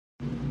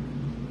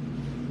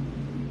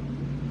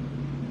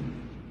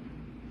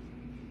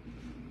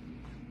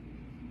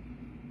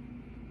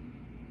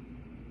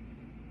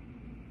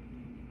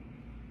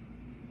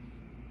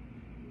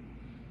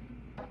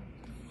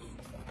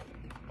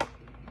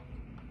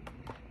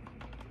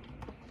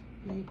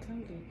Nate, come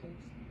get this.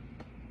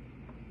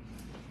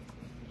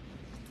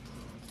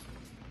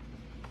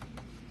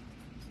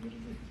 What is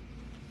it?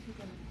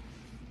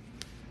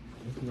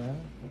 It's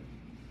loud.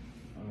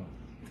 Oh.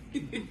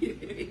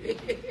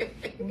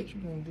 What you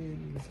gonna do to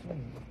this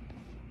phone?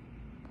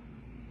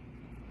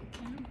 The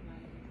camera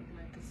light look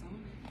like it's on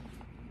it.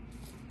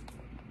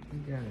 You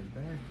got it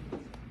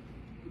backwards.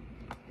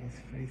 It's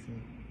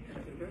facing.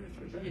 Reverse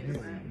There we it. go.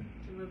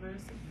 To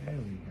reverse it. There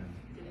we go.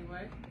 Did it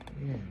work?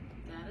 Yeah.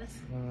 Got us?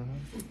 Uh-huh.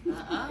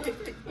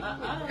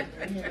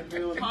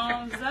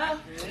 Palms up.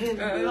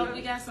 Look,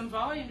 we got some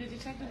volume. Did you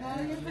check the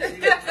volume?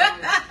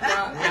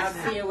 Y'all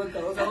seeing what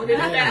goes on in the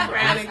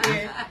background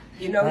again.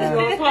 You know you're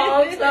going to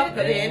palms up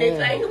because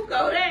anything will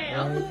go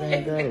down.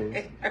 Everything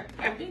goes.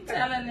 I be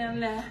telling them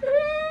that.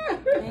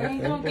 They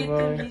ain't gonna get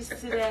them used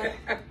to that.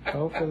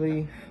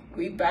 Hopefully.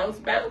 We bounce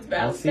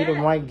I see the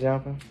mic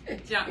jumping.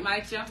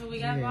 Mic jumping, we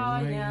got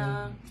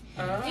Yeah,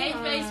 volume. Hey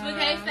Facebook,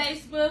 hey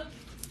Facebook.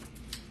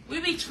 We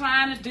be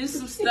trying to do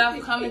some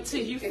stuff coming to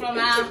you from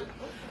our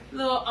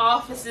little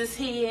offices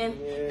here in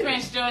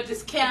Prince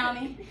George's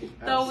County.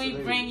 Though we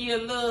bring you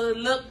a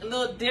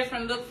little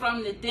different look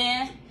from the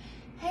den.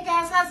 Hey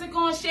guys, how's it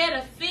going? Share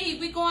the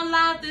feed. We going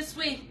live this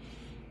week.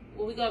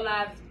 Well, we go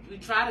live. We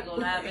try to go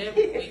live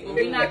every week, but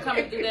we're not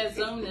coming through that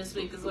Zoom this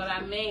week is what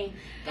I mean.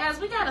 Guys,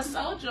 we got a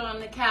soldier on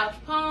the couch.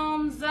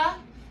 Palms up.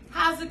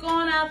 How's it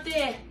going out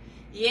there?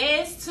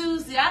 Yeah, it's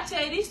Tuesday. I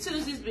tell you, these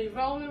Tuesdays be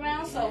rolling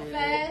around so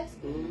fast.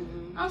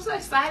 I'm so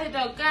excited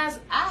though. Guys,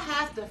 I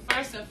have to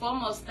first and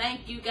foremost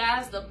thank you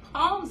guys. The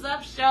Palms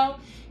Up show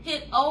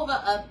hit over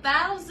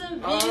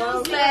 1,000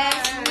 views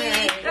last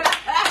week.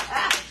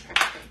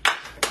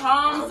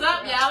 Palms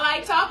up, y'all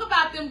like talk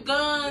about them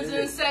guns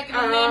and Second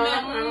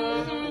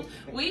Amendment.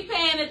 We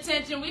paying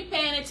attention.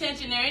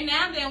 Every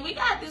now and then we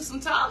gotta do some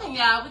talking,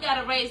 y'all. We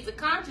gotta raise the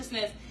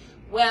consciousness.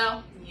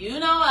 Well, you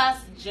know us,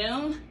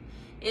 June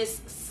is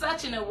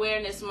such an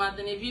awareness month,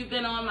 and if you've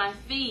been on my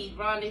feed,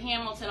 Rhonda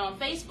Hamilton on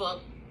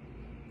Facebook,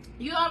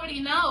 you already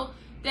know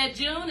that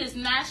June is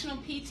National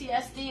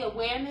PTSD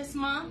Awareness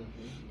Month.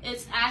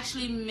 It's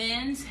actually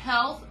Men's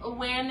Health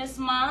Awareness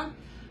Month.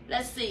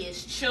 Let's see,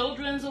 it's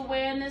Children's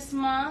Awareness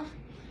Month,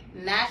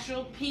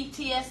 Natural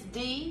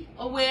PTSD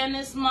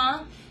Awareness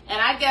Month, and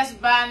I guess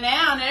by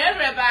now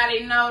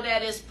everybody know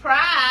that it's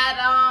Pride,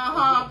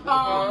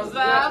 palms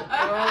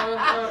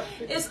up.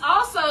 It's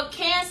also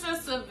Cancer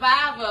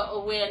Survivor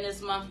Awareness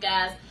Month,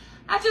 guys.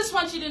 I just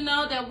want you to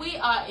know that we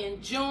are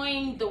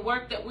enjoying the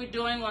work that we're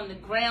doing on the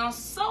ground.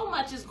 So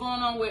much is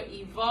going on. We're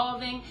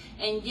evolving.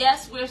 And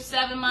yes, we're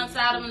 7 months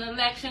out of an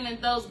election and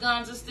those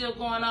guns are still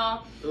going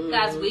off.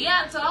 Guys, we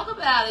got to talk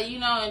about it. You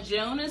know, and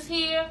June is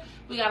here.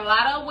 We got a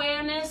lot of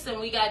awareness, and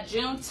we got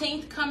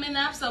Juneteenth coming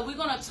up. So we're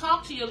going to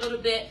talk to you a little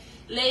bit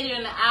later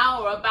in the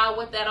hour about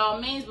what that all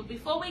means. But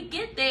before we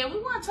get there, we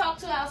want to talk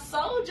to our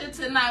soldier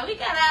tonight. We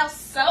got our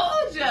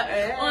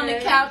soldier on the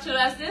couch with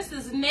us. This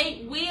is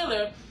Nate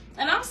Wheeler.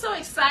 And I'm so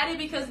excited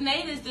because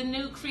Nate is the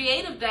new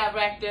creative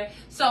director.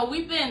 So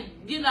we've been,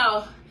 you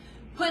know,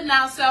 putting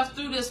ourselves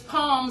through this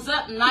palms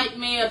up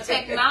nightmare of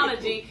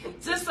technology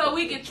just so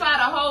we can try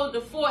to hold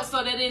the fort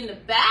so that in the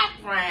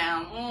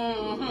background,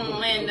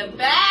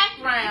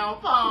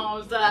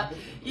 palms up,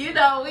 you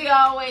know, we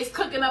always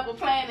cooking up a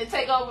plan to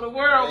take over the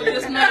world with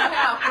this mental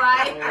health,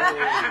 right?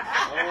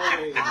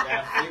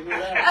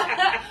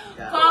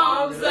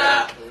 Palms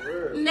up.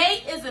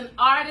 Nate is an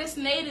artist.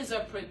 Nate is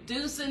a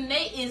producer.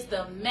 Nate is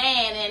the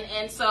man.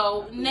 And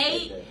so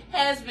Nate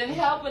has been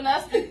helping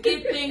us to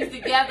get things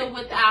together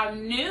with our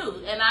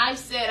new, and I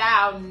said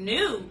our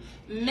new,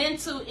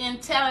 Mental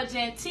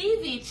Intelligent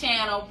TV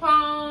channel.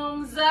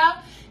 Palms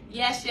up.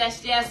 Yes.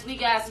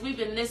 We've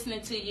been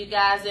listening to you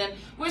guys, and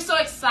we're so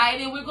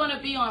excited. We're going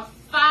to be on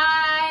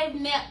 5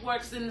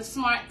 networks in the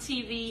smart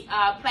TV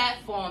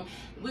platform.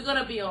 We're going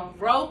to be on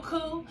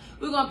Roku.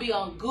 We're going to be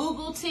on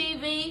Google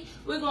TV.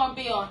 We're going to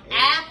be on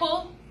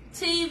Apple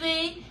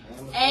TV,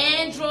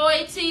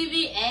 Android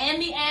TV,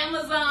 and the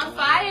Amazon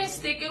Fire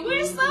Stick. And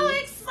we're so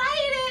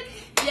excited.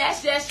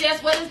 Yes.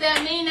 What does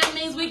that mean? That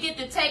means we get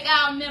to take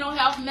our mental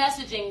health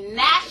messaging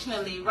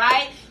nationally,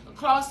 right?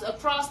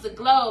 Across the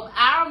globe.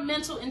 Our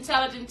Mental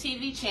Intelligent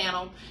TV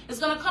channel is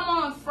going to come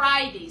on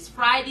Fridays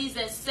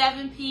at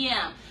 7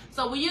 p.m.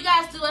 So will you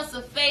guys do us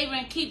a favor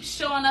and keep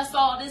showing us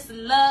all this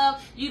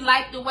love? You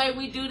like the way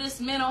we do this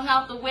mental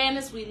health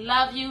awareness. We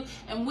love you.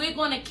 And we're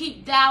going to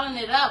keep dialing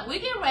it up. We're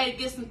getting ready to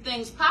get some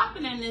things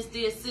popping in this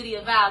dear city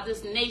of ours,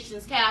 this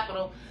nation's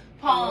capital.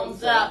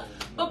 Palms up.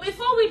 But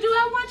before we do,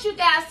 I want you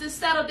guys to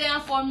settle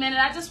down for a minute.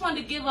 I just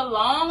wanted to give a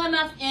long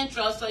enough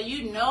intro so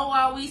you know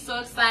why we so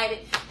excited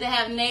to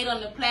have Nate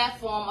on the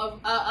platform.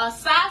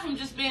 Aside from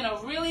just being a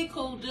really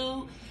cool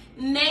dude,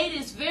 Nate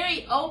is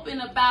very open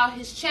about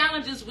his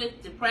challenges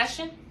with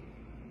depression,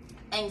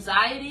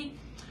 anxiety,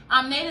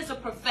 Nate is a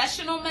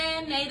professional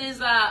man. Nate is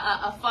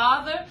a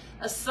father,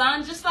 a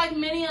son, just like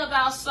many of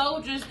our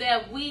soldiers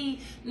that we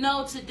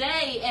know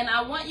today. And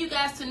I want you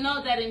guys to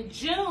know that in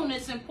June,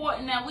 it's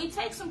important that we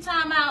take some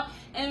time out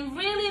and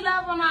really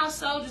love on our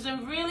soldiers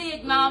and really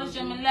acknowledge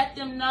them and let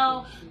them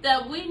know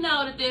that we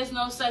know that there's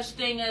no such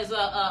thing as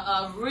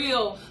a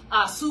real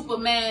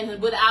Superman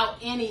without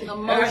any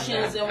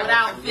emotions and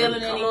without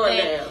feeling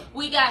anything.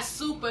 We got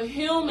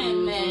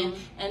superhuman men,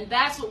 and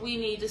that's what we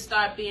need to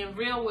start being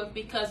real with,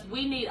 because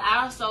we need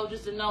our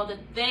soldiers to know that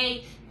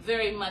they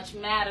very much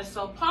matter.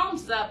 So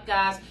palms up,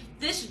 guys.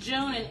 This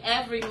June and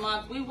every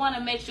month, we want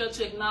to make sure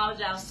to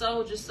acknowledge our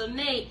soldiers. So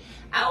Nate,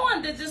 I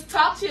wanted to just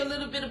talk to you a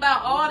little bit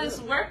about all this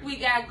work we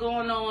got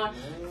going on.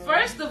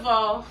 First of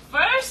all,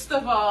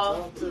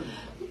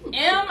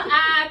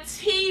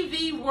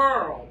 MITV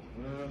World.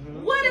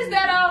 What is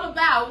that all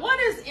about? What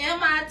is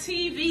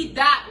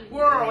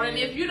MITV.world? And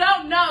if you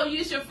don't know,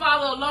 you should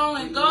follow along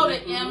and go to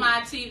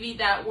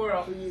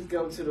MITV.world. Please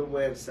go to the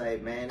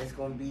website, man. It's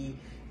going to be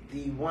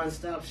the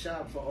one-stop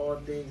shop for all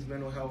things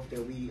mental health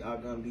that we are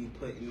going to be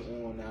putting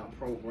on our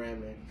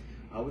programming.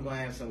 We're going to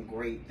have some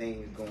great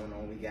things going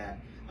on. We got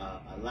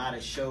a lot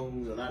of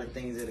shows, a lot of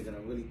things that are going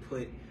to really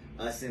put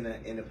us in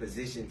a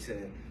position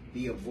to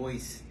be a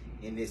voice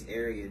in this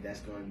area that's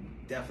going to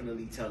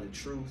definitely tell the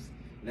truth,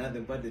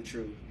 nothing but the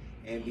truth,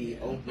 and be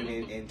open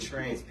and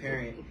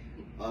transparent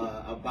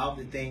about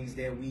the things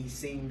that we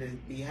seem to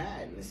be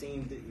hiding,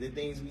 the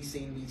things we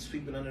seem to be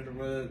sweeping under the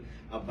rug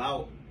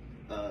about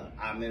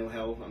our mental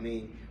health. I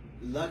mean,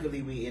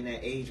 luckily we in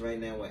that age right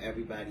now where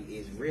everybody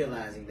is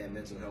realizing that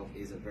mental health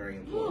is a very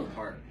important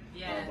part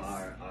of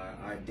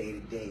our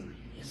day-to-day.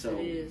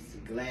 So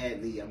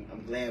gladly,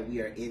 I'm glad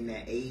we are in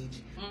that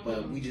age,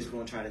 but we just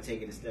going to try to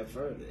take it a step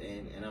further.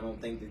 And I don't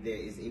think that there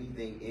is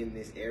anything in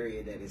this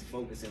area that is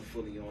focusing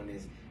fully on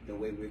this the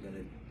way we're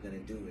gonna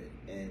do it.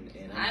 And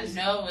I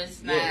know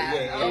it's not.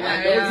 It's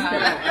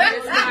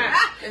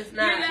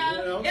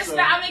not. It's not.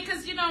 I mean,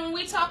 because when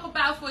we talk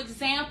about, for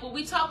example,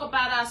 we talk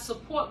about our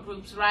support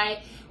groups,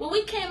 right? Well,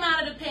 we came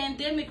out of the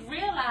pandemic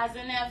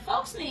realizing that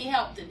folks need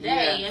help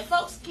today, and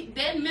folks,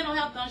 their mental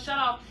health don't shut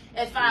off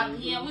at 5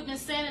 p.m. We've been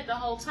saying it the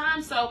whole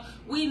time. So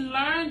we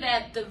learned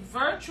that the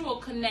virtual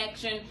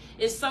connection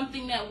is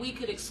something that we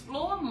could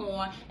explore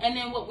more. And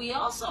then what we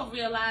also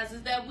realize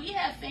is that we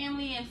have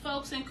family and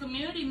folks and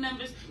community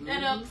members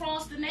that are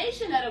across the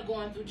nation that are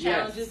going through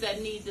challenges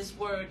that need this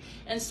word.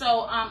 And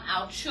so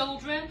our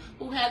children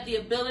who have the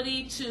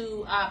ability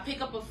to pick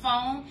up a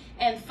phone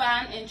and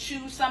find and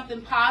choose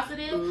something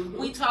positive,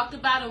 we talked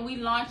about, and we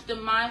launched the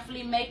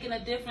Mindfully Making a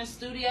Difference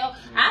studio.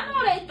 I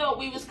know they thought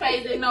we was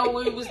crazy. They know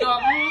we was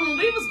going,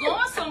 we was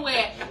going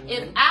somewhere.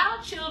 If our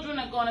children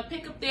are going to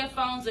pick up their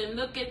phones and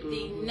look at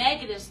the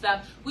negative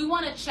stuff, we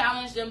want to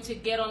challenge them to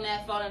get on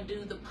that phone and do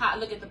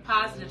look at the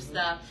positive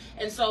stuff.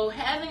 And so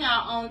having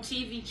our own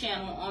TV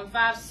channel on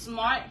 5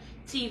 smart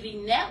TV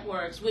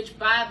networks, which,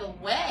 by the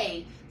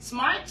way,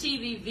 smart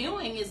TV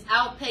viewing is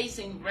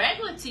outpacing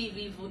regular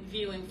TV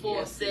viewing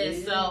for us.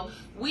 So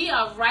we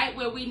are right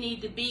where we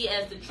need to be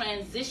as the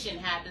transition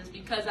happens,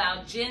 because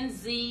our Gen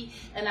Z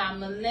and our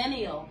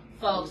millennial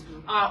folks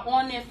are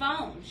on their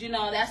phones.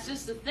 That's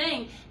just the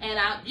thing. And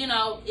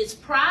it's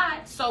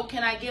pride. So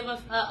can I give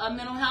a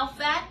mental health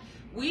fact?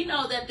 We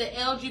know that the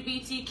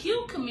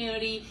LGBTQ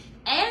community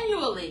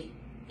annually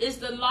is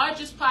the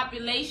largest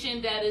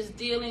population that is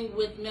dealing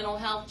with mental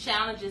health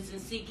challenges and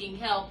seeking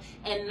help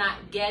and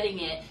not getting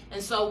it.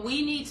 And so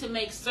we need to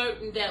make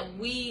certain that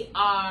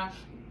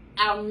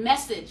our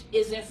message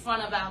is in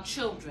front of our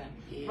children,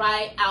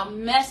 right? Our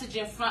message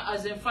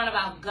is in front of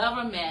our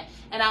government,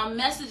 and our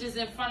message is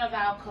in front of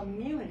our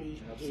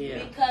community,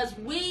 because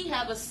we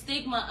have a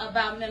stigma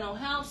about mental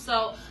health.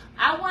 So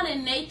I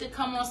wanted Nate to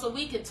come on so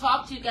we could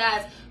talk to you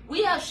guys.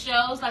 We have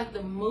shows like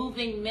the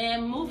Moving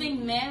Men.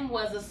 Moving Men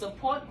was a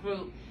support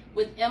group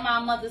with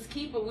M.I. Mother's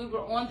Keeper. We were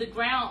on the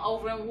ground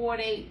over in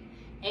Ward 8.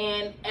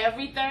 And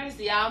every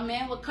Thursday, our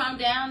men would come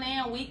down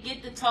there and we'd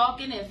get to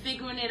talking and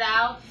figuring it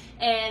out.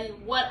 And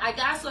what I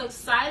got so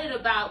excited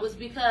about was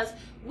because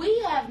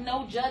we have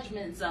no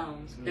judgment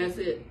zones. That's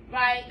it.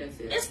 Right? That's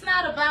it. It's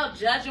not about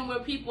judging where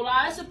people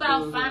are. It's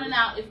about finding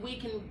out if we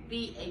can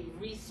be a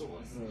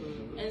resource.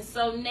 And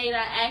so, Nate,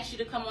 I asked you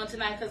to come on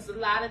tonight because a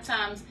lot of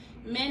times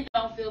men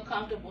don't feel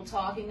comfortable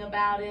talking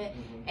about it.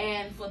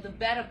 And for the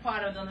better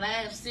part of the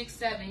last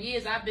 6-7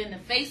 years, I've been the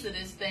face of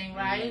this thing,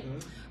 right?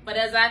 But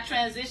as I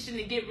transition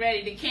to get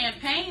ready to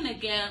campaign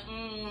again,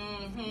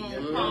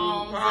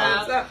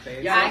 palms up.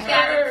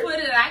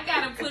 I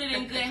gotta put it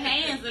in good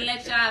hands and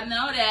let y'all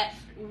know that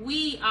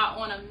we are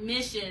on a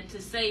mission to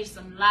save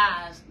some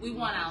lives. We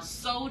want our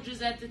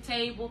soldiers at the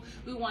table.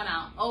 We want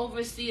our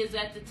overseers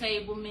at the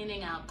table,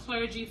 meaning our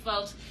clergy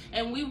folks.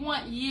 And we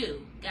want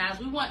you, guys,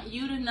 we want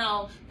you to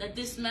know that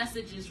this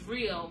message is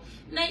real.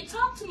 Nate,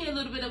 talk to me a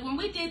little bit of when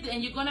we did that,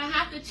 and you're going to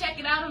have to check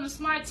it out on the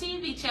Smart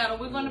TV channel.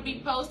 We're going to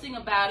be posting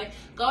about it.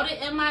 Go to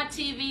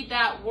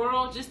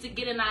mitv.world just to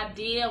get an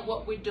idea of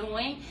what we're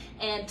doing,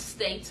 and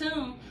stay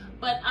tuned.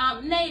 But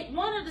Nate,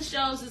 one of the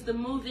shows is the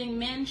Moving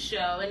Men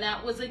Show, and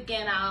that was,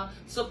 again, our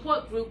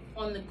support group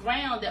on the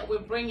ground that we're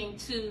bringing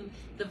to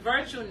the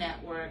virtual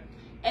network.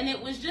 And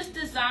it was just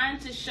designed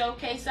to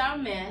showcase our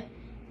men,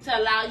 to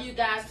allow you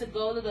guys to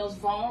go to those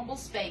vulnerable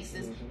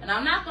spaces. And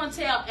I'm not going to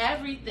tell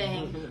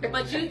everything,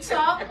 but you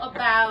talk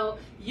about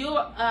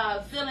your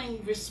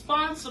feeling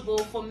responsible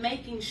for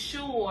making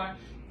sure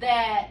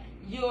that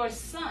your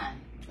son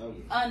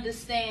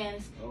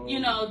understands, you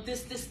know,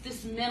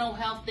 this mental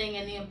health thing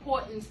and the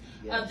importance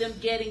of them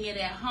getting it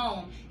at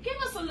home. Give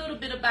us a little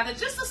bit about it,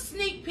 just a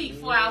sneak peek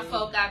for our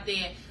folk out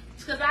there,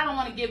 because I don't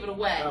want to give it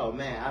away. Oh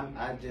man,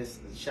 I just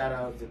shout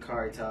out to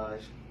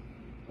Caritage.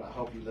 I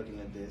hope you're looking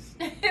at this.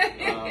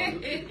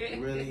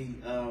 Really,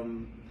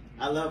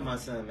 I love my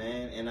son,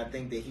 man, and I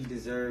think that he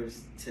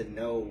deserves to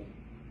know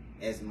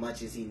as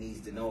much as he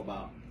needs to know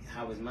about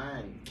how his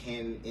mind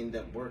can end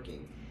up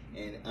working,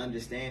 and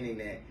understanding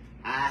that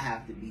I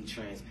have to be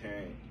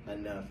transparent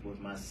enough with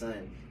my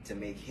son to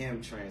make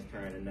him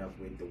transparent enough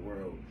with the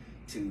world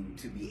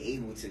to be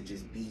able to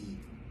just be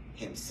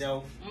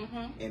himself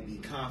and be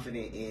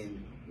confident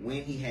in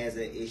when he has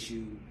an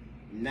issue,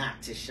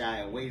 not to shy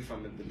away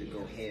from it, but to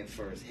go head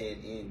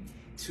in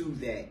to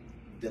that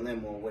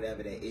dilemma or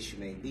whatever that issue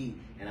may be.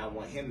 And I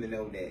want him to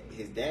know that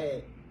his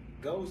dad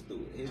goes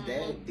through it. His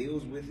dad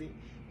deals with it,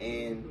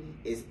 and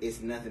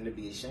it's nothing to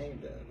be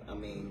ashamed of. I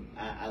mean,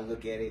 I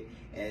look at it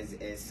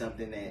as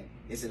something that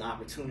it's an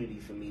opportunity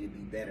for me to be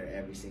better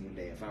every single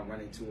day. If I run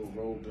into a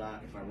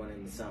roadblock, if I run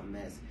into something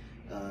that's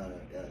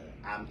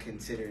I'm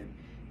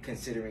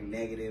considering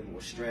negative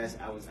or stress,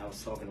 I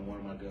was talking to one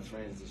of my good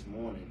friends this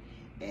morning,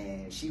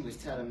 and she was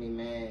telling me,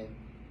 man,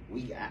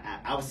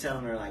 I was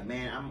telling her, like,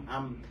 man,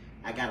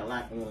 I got a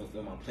lot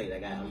on my plate.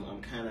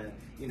 I'm kind of,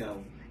 you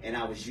know, and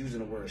I was using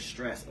the word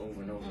stress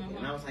over and over again.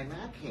 And I was like, man,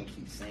 I can't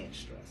keep saying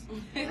stress.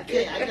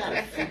 I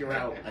gotta figure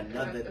out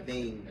another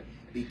thing,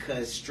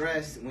 because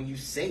stress, when you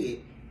say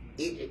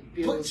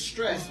it puts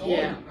stress on you.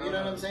 You know what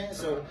I'm saying?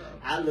 So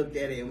I looked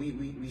at it, and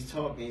we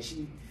talked, and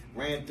she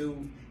ran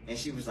through, and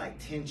she was like,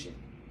 tension.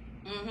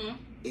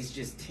 It's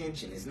just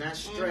tension. It's not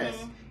stress.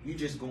 You're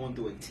just going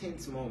through a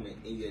tense moment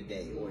in your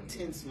day or a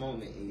tense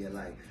moment in your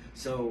life.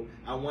 So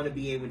I want to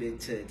be able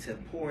to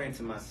pour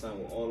into my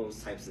son with all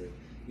those types of,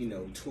 you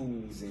know,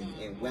 tools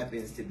and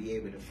weapons to be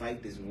able to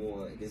fight this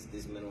war,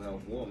 this mental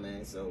health war,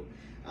 man. So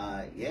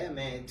yeah,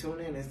 man, tune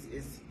in.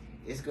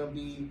 It's gonna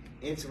be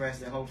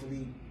interesting.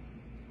 Hopefully,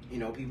 you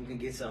know, people can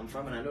get something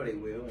from it. I know they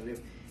will. And if,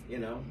 you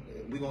know,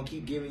 we're gonna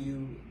keep giving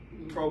you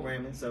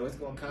programming, so it's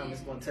gonna come.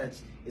 It's gonna touch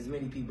as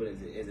many people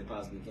as it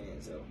possibly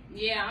can. So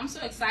yeah, I'm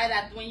so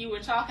excited. When you were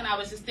talking, I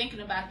was just thinking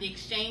about the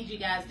exchange you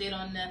guys did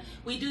on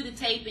we do the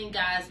taping,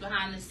 guys,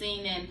 behind the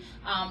scene, and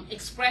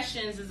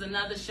Expressions is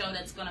another show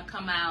that's gonna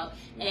come out,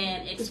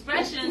 and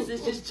Expressions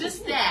is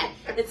just that.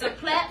 It's a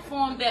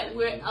platform that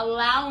we're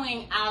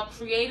allowing our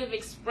creative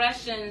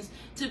expressions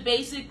to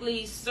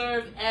basically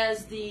serve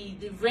as the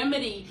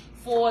remedy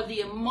for the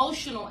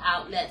emotional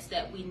outlets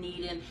that we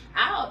need. And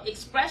our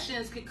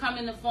expressions could come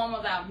in the form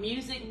of our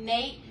music.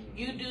 Nate,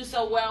 you do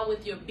so well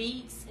with your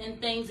beats and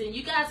things, and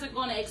you guys are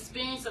going to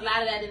experience a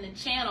lot of that in the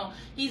channel.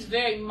 He's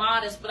very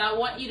modest, but I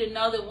want you to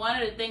know that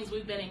one of the things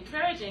we've been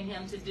encouraging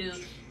him to do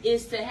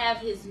is to have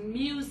his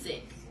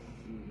music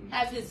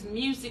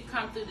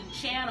come through the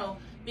channel,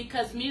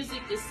 because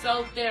music is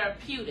so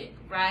therapeutic,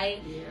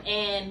 right?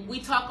 And we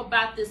talk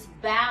about this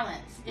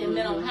balance in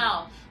mental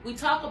health. We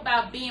talk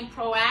about being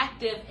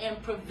proactive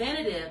and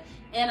preventative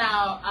in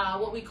our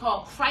what we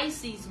call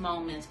crises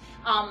moments,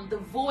 the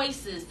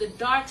voices, the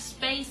dark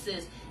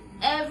spaces.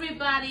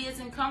 Everybody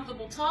isn't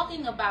comfortable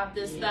talking about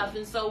this stuff,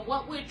 and so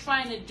what we're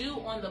trying to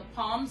do on the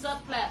Palms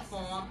Up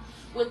platform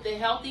with the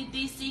Healthy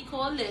DC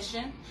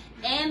Coalition,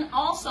 and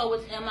also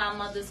with MI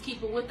Mother's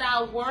Keeper, with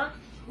our work,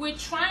 we're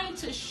trying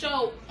to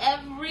show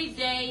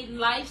everyday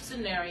life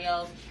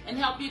scenarios and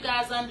help you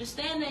guys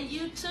understand that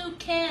you too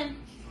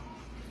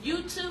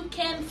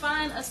can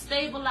find a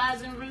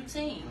stabilizing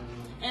routine.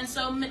 And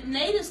so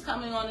Nate is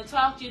coming on to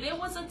talk to you. There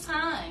was a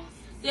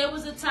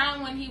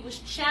time when he was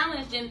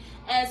challenged, and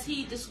as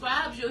he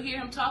describes, you'll hear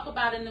him talk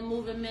about in the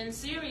Moving Men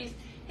series,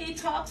 he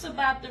talks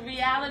about the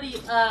reality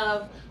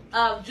of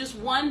just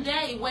one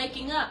day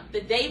waking up.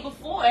 The day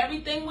before,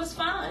 everything was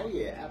fine. Oh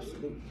yeah,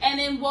 absolutely. And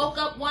then woke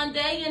up one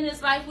day and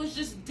his life was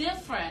just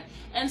different.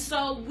 And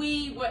so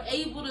we were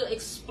able to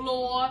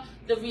explore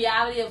the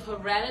reality of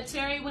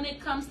hereditary when it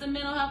comes to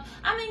mental health.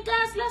 I mean,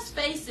 guys, let's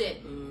face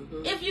it.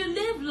 If you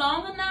live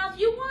long enough,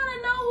 you want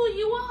to know who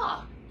you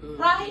are.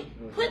 Right?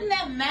 Putting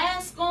that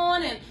mask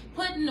on and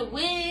putting the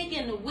wig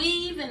and the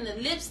weave and the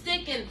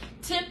lipstick and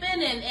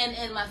tipping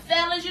and my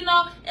fellas, you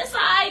know, it's all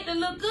right to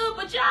look good,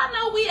 but y'all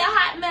know we a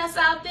hot mess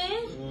out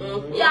there.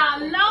 Y'all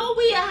know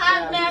we a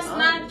hot mess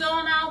not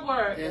doing our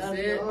work. That's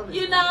it.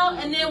 You know,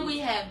 and then we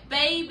have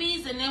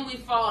babies, and then we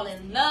fall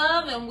in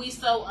love, and we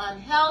so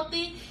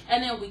unhealthy,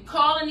 and then we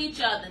calling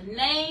each other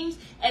names,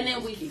 and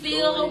then we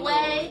feel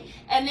away,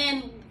 and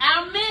then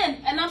our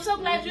men, and I'm so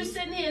glad you're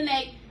sitting here,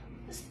 Nate.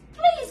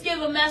 Please give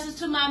a message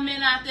to my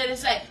men out there to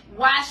say,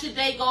 why should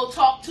they go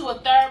talk to a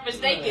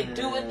therapist? They can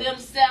do it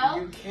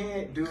themselves. You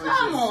can't do it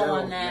Come yourself,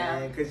 on now.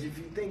 man. Because if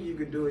you think you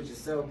could do it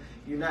yourself,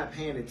 you're not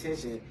paying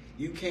attention.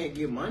 You can't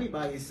get money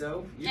by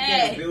yourself. You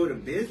can't build a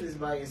business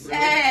by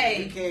yourself.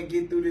 You can't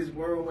get through this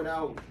world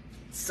without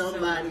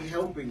somebody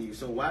helping you.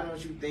 So why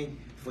don't you think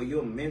for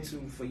your mental,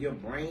 for your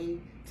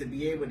brain to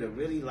be able to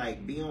really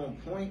like be on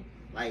point?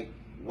 Like,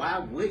 why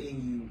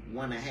wouldn't you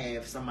want to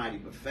have somebody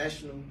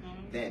professional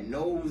that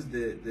knows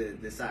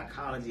the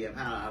psychology of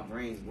how our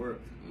brains work?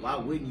 Why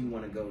wouldn't you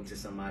want to go to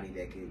somebody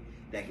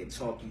that could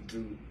talk you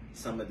through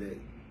some of the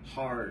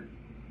hard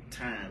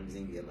times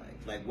in your life?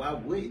 Like, why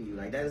wouldn't you?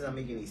 Like, that doesn't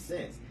make any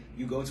sense.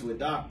 You go to a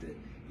doctor.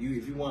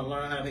 If you want to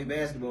learn how to play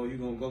basketball, you're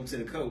gonna go to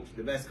the coach,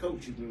 the best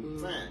coach you can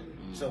find.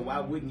 So why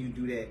wouldn't you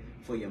do that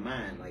for your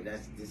mind? Like,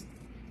 that's just,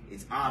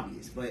 it's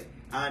obvious. But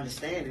I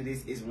understand that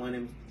it's one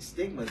of the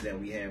stigmas that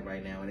we have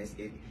right now, and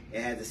it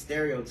has a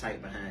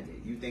stereotype behind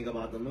it. You think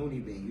about the loony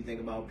bin. You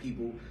think about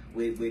people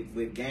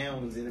with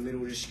gowns in the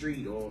middle of the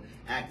street or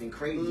acting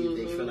crazy if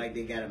they feel like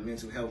they got a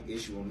mental health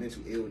issue or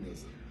mental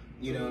illness.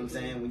 You know what I'm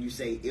saying? When you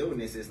say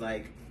illness, it's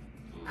like,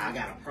 I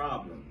got a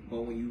problem.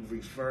 But when you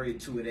refer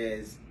to it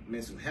as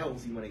mental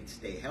health, you want to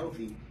stay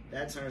healthy,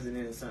 that turns it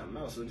into something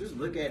else. So just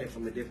look at it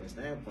from a different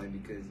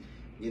standpoint, because,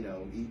 you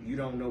know, you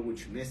don't know what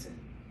you're missing.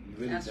 You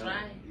really That's don't.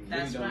 right. You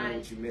really don't know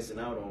what you're missing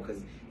out on,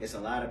 because it's a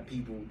lot of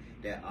people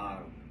that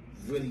are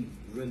really,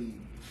 really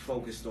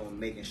focused on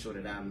making sure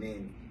that our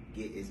men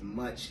get as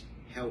much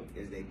help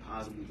as they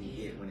possibly can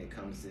get when it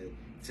comes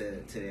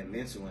to their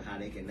mental and how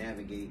they can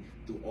navigate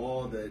through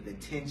all the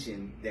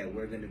tension that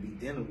we're going to be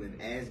dealing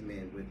with as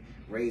men, with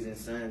raising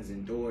sons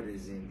and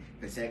daughters and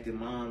protecting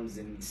moms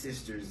and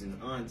sisters and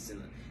aunts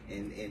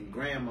and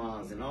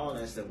grandmas and all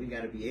that stuff. We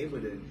got to be able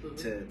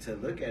to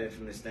look at it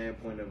from the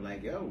standpoint of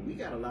like, yo, we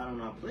got a lot on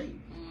our plate.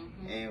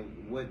 And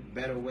what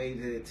better way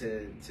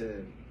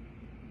to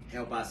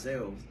help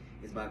ourselves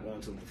is by going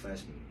to a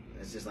professional.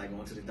 That's just like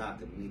going to the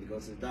doctor. We need to go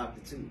to the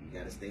doctor too. You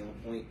got to stay on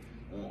point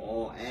on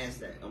all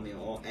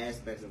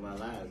aspects of our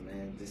lives,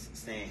 man. Just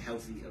staying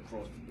healthy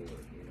across the board.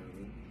 You know what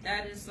I mean?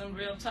 That is some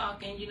real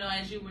talk. And, you know,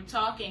 as you were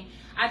talking,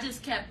 I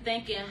just kept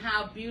thinking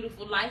how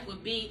beautiful life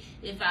would be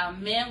if our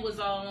men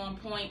was all on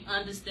point,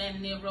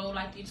 understanding their role,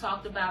 like you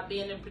talked about,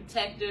 being the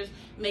protectors,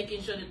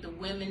 making sure that the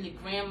women, the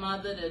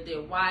grandmother,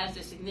 their wives,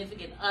 their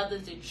significant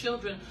others, their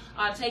children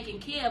are taken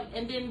care of.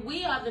 And then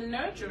we are the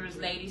nurturers,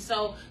 ladies.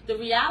 So the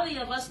reality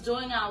of us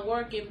doing our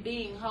work and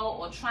being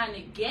whole or trying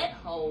to get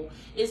whole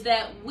is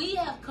that we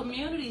have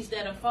communities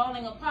that are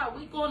falling apart.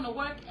 We're going to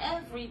work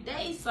every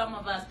day, some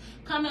of us,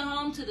 coming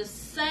home to the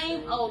same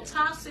old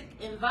toxic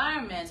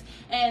environments.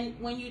 And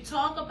when you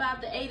talk about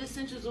the 8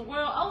 essentials of the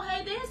world, oh,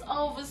 hey, there's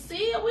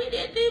Overseer. We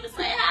didn't even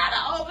say hi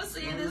to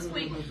Overseer this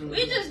week.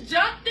 We just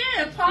jumped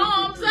in.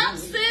 Palms up,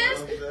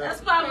 sis.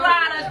 That's my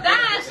ride or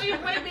die. She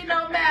with me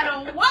no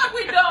matter what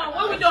we doing.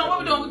 What we doing?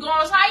 We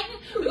going hiking?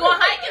 We going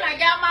hiking? I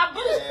got my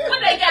boots. What,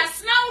 they got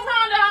snow,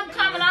 Rhonda? I'm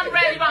coming. I'm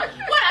ready. What,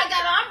 I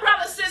got an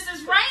umbrella, sis.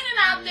 It's raining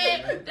out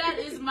there. That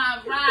is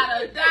my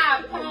ride or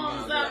die.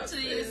 Palms up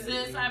to you,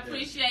 sis. I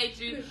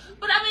appreciate you.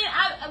 But I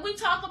mean, we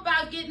talk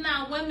about getting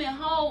our women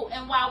whole,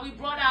 and while we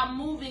brought our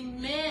Moving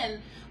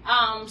Men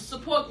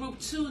support group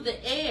to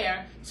the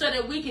air so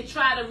that we could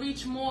try to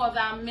reach more of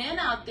our men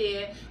out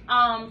there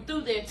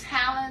through their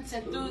talents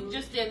and through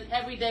just their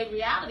everyday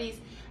realities,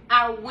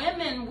 our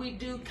women, we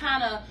do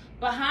kind of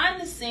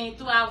behind the scenes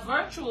through our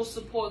virtual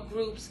support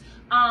groups,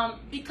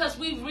 because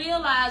we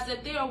realize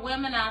that there are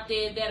women out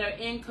there that are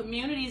in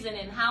communities and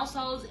in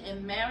households,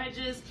 in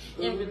marriages,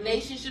 in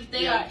relationships.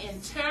 They are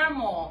in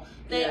turmoil.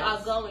 They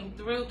are going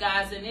through,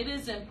 guys, and it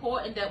is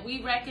important that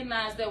we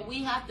recognize that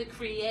we have to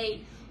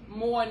create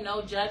more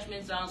no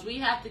judgment zones. We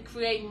have to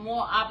create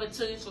more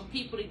opportunities for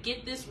people to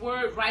get this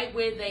word right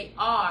where they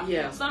are.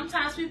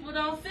 Sometimes people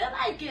don't feel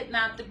like getting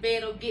out the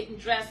bed or getting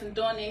dressed and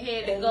doing their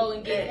hair to go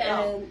and get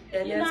help.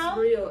 And that's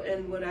real.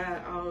 And what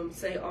I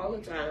say all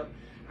the time,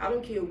 I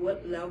don't care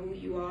what level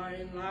you are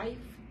in life.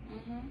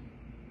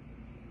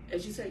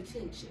 As you say,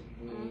 tension.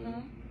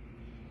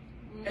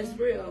 It's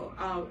real.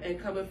 And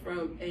coming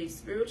from a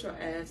spiritual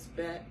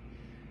aspect,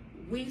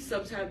 we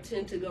sometimes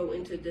tend to go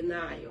into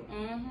denial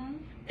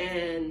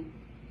and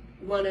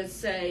want to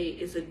say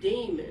it's a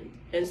demon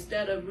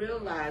instead of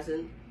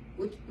realizing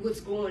what's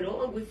going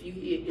on with you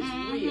here is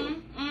real.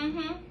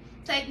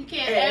 Taking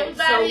care of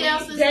everybody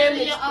else's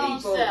and your own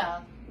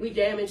self. We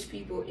damage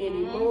people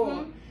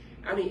anymore.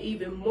 I mean,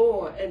 even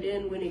more. And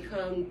then when it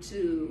comes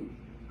to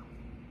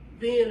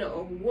being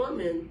a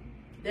woman,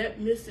 that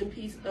missing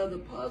piece of the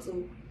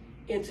puzzle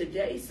in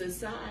today's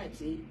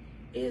society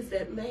is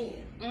that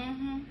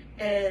man.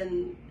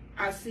 And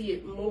I see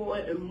it more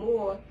and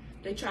more.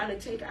 They're trying to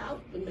take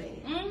out the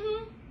man.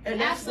 And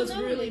that's what's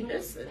really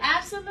missing.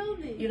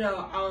 Absolutely. You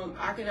know,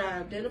 I can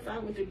identify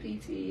with the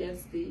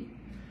PTSD,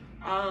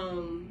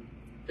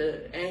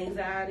 the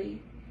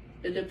anxiety,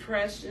 the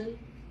depression,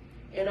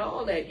 and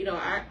all that. You know,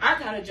 I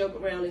kind of joke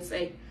around and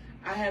say,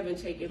 I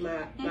haven't taken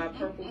my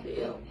purple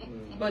pill.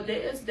 But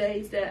there's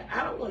days that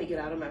I don't want to get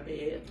out of my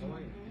bed.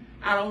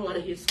 I don't want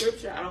to hear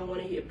scripture. I don't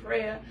want to hear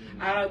prayer.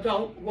 I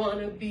don't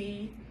want to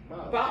be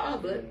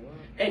bothered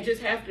and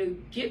just have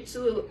to get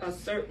to a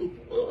certain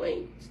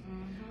point.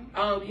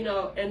 You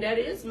know, and that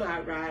is my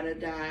ride or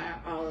die.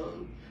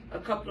 A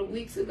couple of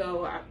weeks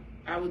ago,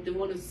 I was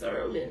doing a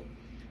sermon,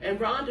 and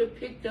Rhonda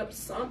picked up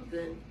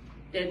something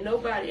that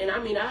nobody, and I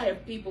mean, I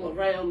have people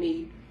around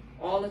me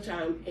all the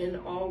time and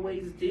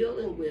always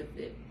dealing with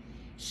it.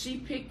 She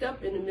picked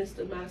up in the midst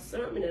of my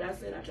sermon, and I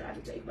said, I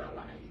tried to take my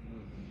life.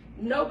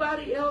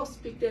 Nobody else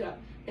picked it up.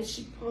 And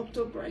she pumped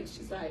her brakes.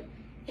 She's like,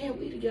 and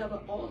we together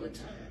all the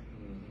time.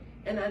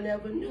 And I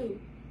never knew.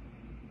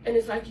 And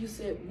it's like you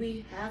said,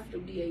 we have to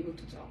be able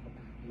to talk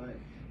about it.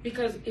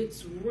 Because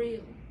it's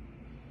real.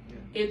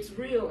 It's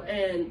real.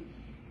 And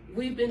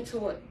we've been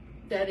taught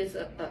that it's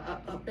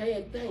a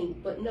bad thing.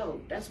 But no,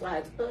 that's why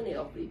it's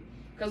unhealthy.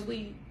 Because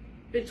we've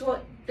been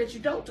taught that you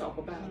don't talk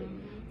about it.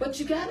 But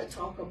you got to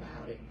talk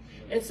about it.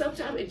 And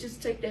sometimes it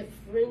just takes that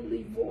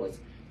friendly voice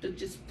to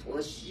just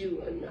push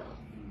you enough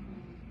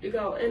to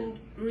go. In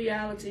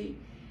reality,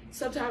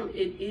 sometimes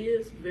it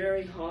is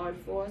very hard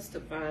for us to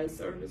find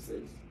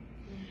services.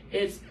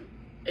 It's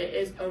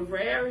a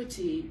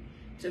rarity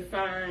to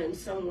find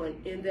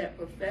someone in that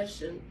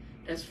profession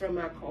that's from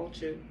our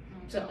culture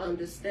to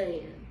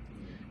understand.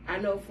 I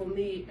know for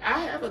me,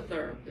 I have a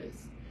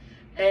therapist,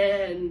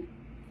 and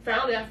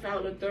finally I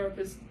found a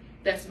therapist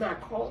that's my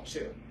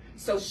culture,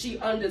 so she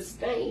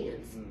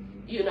understands,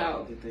 you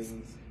know, the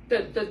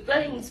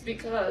things,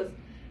 because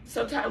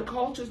sometimes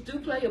cultures do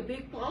play a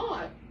big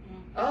part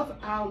of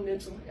our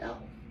mental health.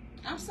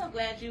 I'm so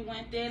glad you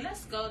went there.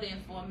 Let's go there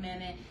for a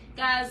minute.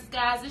 Guys,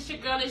 it's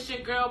your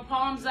girl,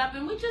 Palms Up,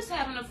 and we're just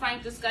having a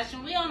frank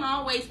discussion. We don't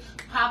always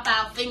pop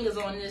out fingers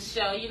on this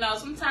show. You know,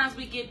 sometimes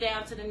we get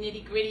down to the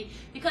nitty-gritty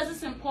because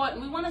it's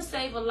important. We want to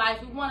save a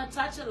life. We want to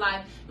touch a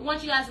life. We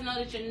want you guys to know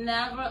that you're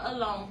never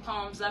alone,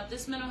 Palms Up.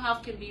 This mental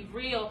health can be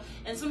real,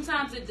 and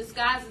sometimes it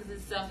disguises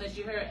itself, as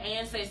you heard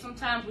Ann say.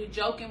 Sometimes we're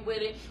joking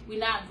with it. We're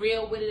not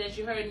real with it, as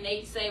you heard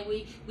Nate say.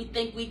 We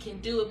think we can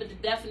do it, but the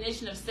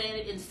definition of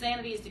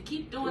insanity is to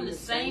keep doing the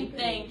same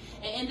thing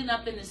and ending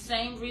up in the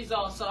same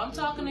result. So I'm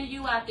talking to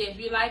you out there. If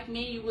you're like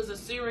me, you was a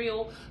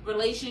serial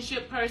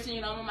relationship person,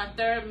 you know, I'm on my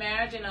third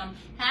marriage and I'm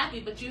happy,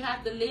 but you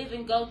have to live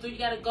and go through. You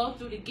got to go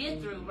through to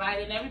get through,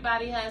 right? And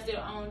everybody has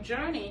their own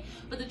journey.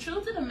 But the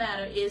truth of the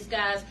matter is,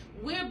 guys,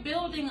 we're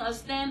building a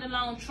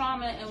standalone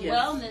trauma and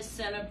wellness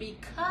center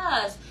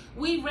because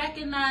we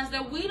recognize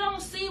that we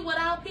don't see what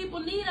our people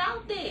need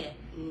out there.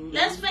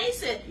 Let's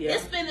face it,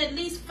 it's been at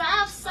least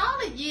 5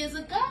 solid years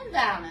of gun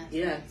violence.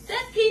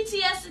 That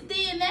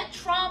PTSD and that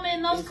trauma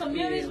in those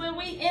communities where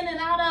we in and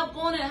out of,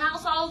 going in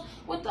households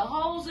with the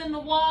holes in the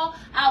wall.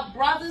 Our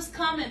brothers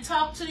come and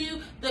talk to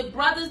you. The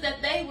brothers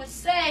that they would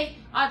say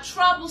are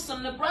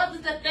troublesome, the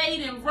brothers that they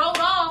done wrote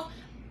off,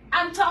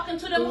 I'm talking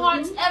to them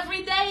hearts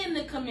every day in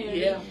the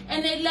community.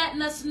 And they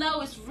letting us know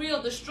it's real.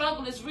 The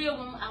struggle is real.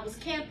 When I was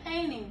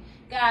campaigning,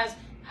 guys,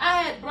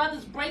 I had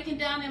brothers breaking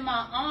down in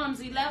my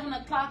arms 11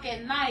 o'clock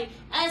at night,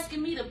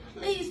 asking me to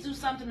please do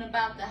something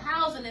about the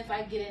housing if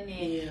I get in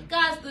there.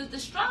 Guys, the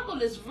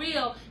struggle is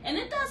real, and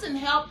it doesn't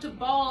help to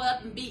ball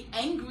up and be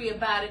angry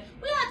about it.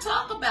 We got to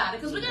talk about it,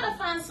 because we got to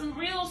find some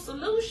real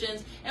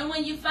solutions. And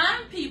when you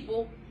find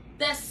people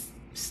that's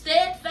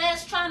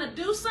steadfast trying to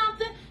do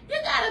something, you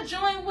got to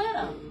join with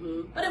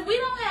them. But if we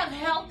don't have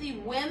healthy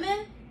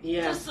women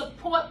to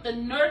support the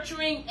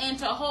nurturing and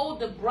to hold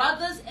the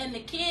brothers and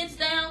the kids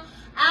down,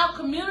 our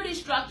community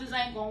structures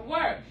ain't gonna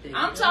work.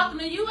 I'm talking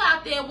to you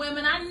out there,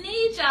 women. I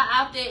need y'all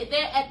out there.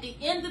 At the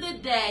end of the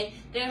day,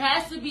 there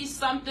has to be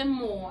something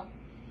more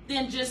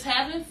than just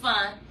having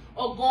fun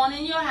or going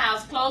in your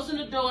house, closing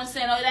the door and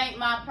saying, oh, it ain't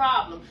my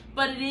problem.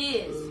 But it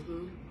is.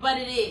 But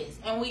it is.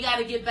 And we got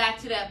to get back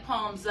to that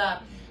Palms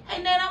Up.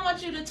 Hey, Ned, I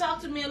want you to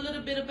talk to me a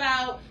little bit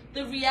about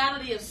the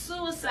reality of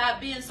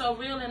suicide being so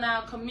real in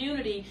our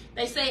community.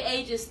 They say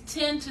ages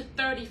 10 to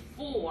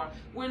 34,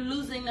 we're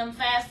losing them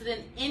faster than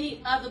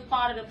any other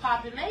part of the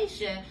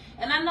population.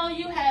 And I know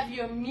you have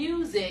your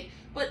music,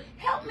 but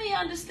help me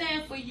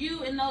understand, for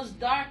you in those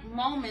dark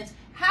moments,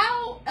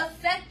 how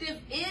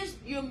effective is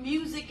your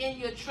music and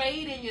your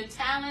trade and your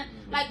talent?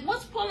 Like,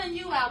 what's pulling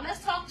you out?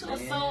 Let's talk to a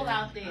soul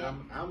out there.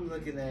 I'm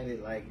looking at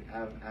it like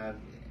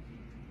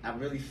I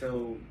really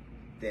feel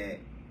that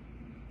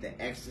the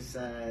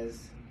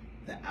exercise,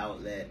 the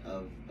outlet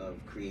of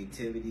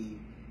creativity,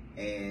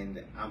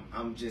 and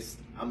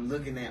I'm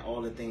looking at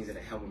all the things that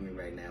are helping me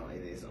right now,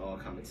 and it's all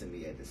coming to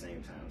me at the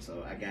same time.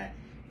 So I got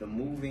the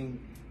moving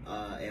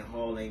and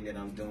hauling that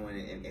I'm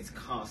doing, and it's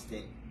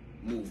constant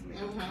movement.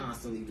 I'm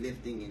constantly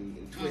lifting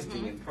and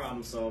twisting and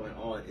problem solving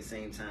all at the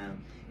same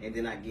time, and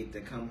then I get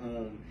to come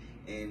home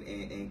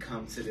and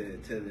come to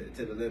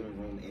the living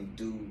room and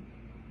do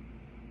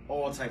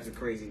all types of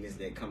craziness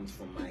that comes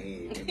from my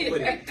head and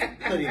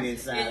put it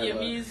inside your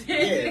music.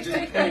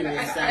 Just put it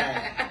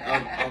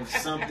inside of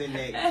something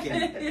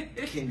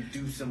that can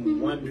do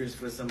some wonders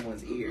for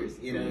someone's ears.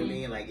 You know what I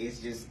mean? Like, it's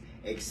just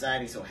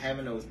exciting. So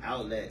having those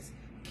outlets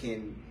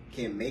can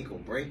make or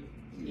break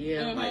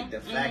you. Like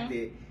the fact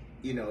that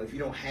you know, if you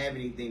don't have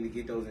anything to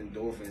get those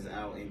endorphins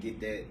out and get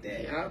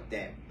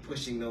that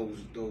pushing those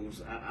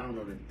I don't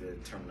know the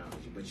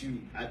terminology, but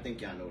I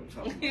think y'all know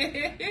what I'm talking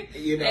about.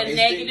 You know, that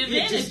negative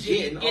energy. Just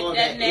getting get all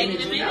that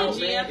negative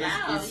energy energy out,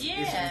 out.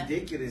 It's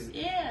ridiculous.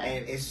 Yeah.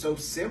 And it's so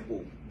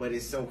simple, but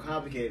it's so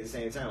complicated at the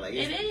same time. Like,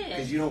 it is.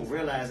 Because you don't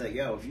realize, like,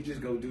 yo, if you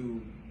just go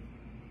do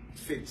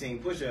 15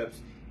 push-ups,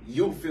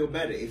 you'll feel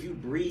better. If you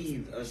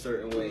breathe a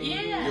certain way,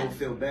 you'll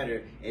feel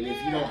better. And if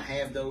you don't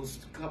have those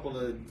couple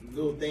of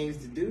little things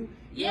to do,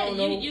 you're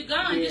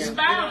gone. You're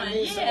spiraling.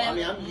 You know what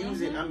I mean?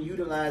 So, I mean, I'm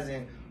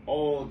utilizing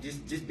all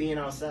just being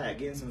outside,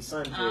 getting some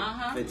sun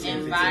for 10,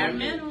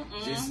 environmental.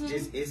 15 minutes.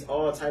 Just it's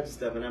all types of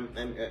stuff. And I'm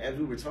as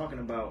we were talking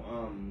about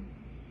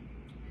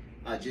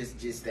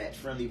just that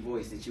friendly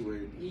voice that you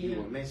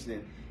were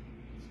mentioning.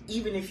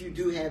 Even if you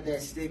do have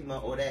that stigma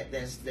or that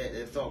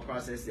thought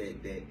process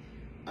that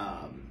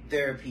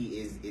therapy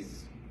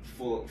is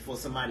for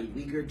somebody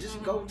weaker,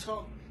 just go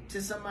talk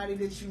to somebody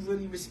that you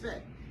really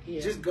respect.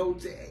 Just go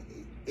to.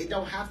 It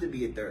don't have to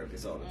be a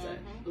therapist all the time.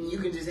 You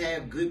can just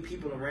have good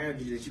people around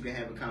you that you can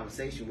have a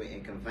conversation with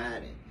and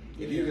confide in.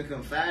 If you can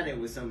confide in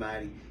with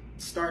somebody,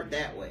 start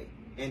that way.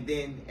 And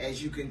then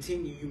as you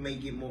continue, you may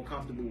get more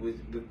comfortable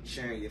with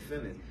sharing your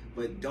feelings.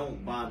 But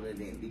don't bottle it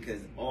in,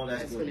 because all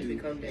that's going to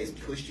do is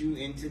push you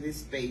into this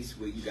space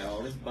where you got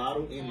all this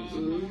bottled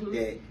energy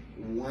that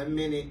 1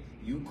 minute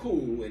you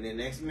cool and the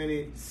next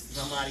minute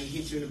somebody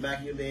hits you in the back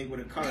of your leg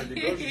with a car at the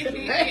grocery store.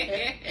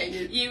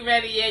 And you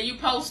ready? Yeah, you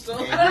postal.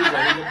 And you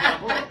ready to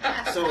pop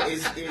up. So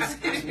it's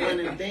one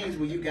of the things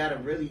where you got to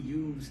really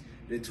use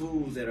the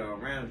tools that are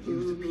around you,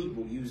 use the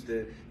people, use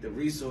the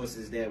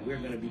resources that we're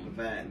going to be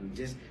providing.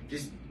 Just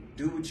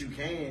do what you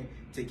can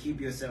to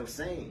keep yourself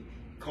sane.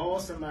 Call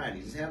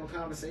somebody, just have a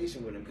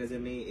conversation with them, because I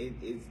mean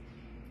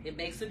it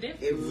makes a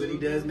difference. It really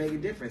does make a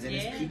difference, and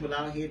there's people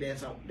out here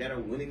that are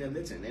willing to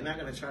listen. They're not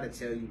gonna try to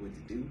tell you what to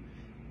do.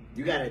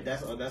 You gotta.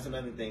 That's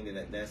another thing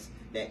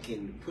that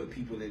can put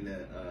people in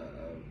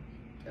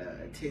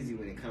a tizzy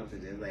when it comes to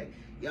this. Like,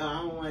 yo, I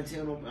don't want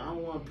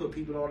to put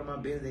people all in my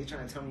business. They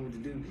trying to tell me what to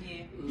do.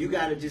 Yeah. You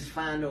gotta just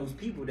find those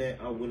people that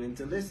are willing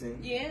to listen.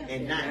 Yeah.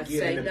 And not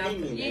give an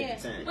opinion at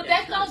the time. But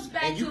that goes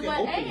back to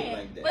what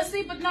Ed. But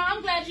see, no,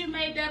 I'm glad you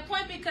made that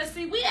point, because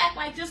see, we act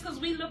like just because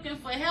we looking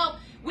for help,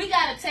 we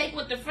got to take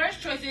what the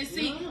first choice is.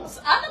 See,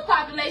 other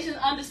populations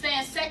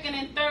understand second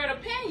and third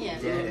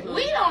opinions. Yeah.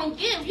 We don't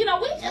give. You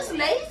know, we just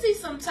lazy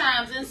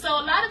sometimes, and so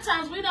a lot of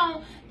times we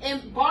don't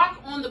embark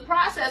on the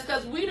process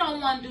because we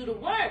don't want to do the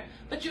work.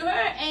 But you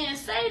heard Ann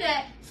say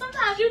that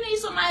sometimes you need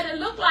somebody that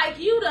look like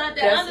you that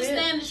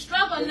understand the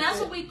struggle, and that's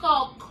what we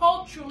call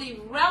culturally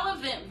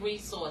relevant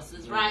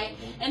resources, right?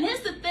 And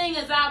here's the thing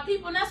is our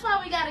people, and that's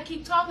why we got to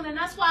keep talking, and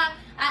that's why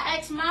I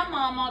asked my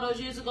mom all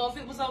those years ago if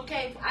it was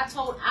okay if I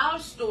told our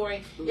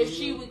story, if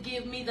she would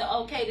give me the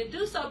okay to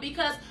do so,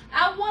 because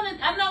I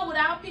know with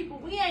our people,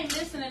 we ain't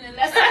listening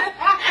unless I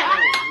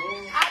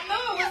knew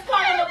it was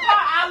falling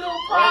apart, our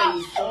little part.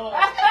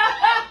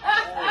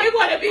 We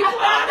want to be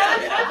part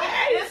of it.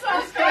 It's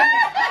so scary.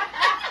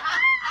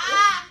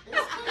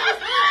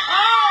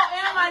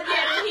 The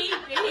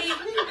heat.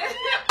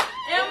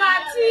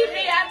 MITV,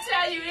 I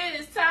tell you,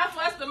 it is time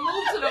for us to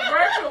move to the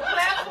virtual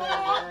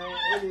platform.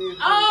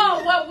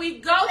 Oh, what we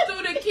go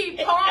through to keep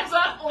palms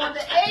up on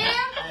the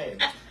air.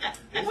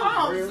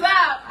 Palms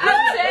up, I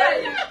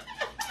tell you.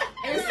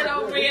 It's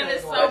so real,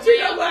 it's so real. You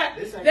know what?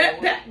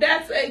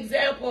 That's an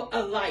example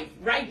of life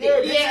right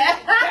there. Yeah.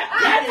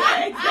 That's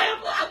an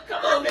example of,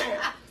 come on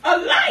now, a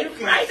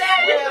life right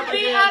there. You can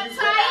be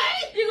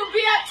uptight. You can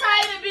be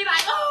uptight and be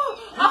like, oh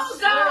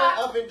God.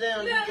 Up and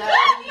down. Leave that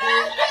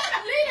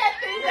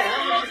thing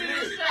down.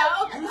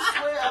 You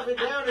swear up and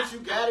down that you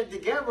got it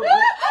together, but it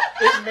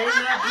may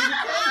not be the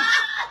case.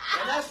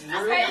 And that's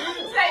real.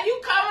 Say you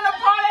coming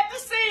apart at the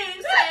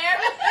seams, Sam.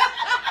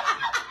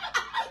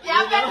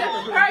 Y'all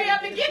better hurry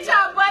up and get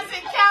y'all butts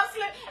in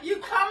counseling.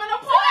 You coming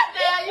apart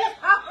now. You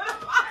coming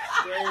apart.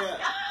 Straight up.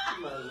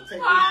 You might as well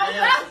take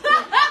this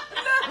down.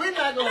 We're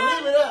not going to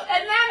leave it up.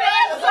 And now the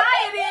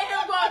anxiety in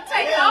him going to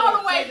take it all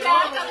the way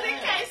down, because he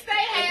can't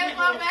stay half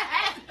up and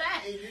half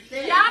back.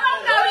 Y'all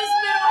don't know this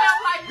mental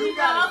health like we know. You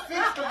got to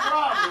fix the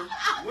problem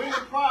when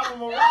the problem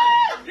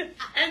arises.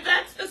 And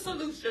that's the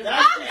solution.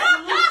 That's the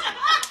solution.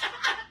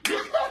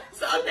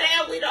 So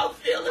now we don't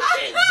feel the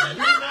tension,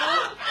 you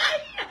know?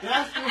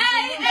 That's the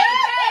Hey,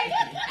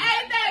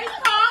 there's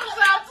palms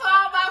out to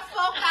all my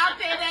folk out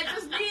there that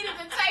just needed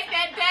to take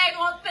that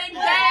daggone thing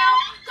down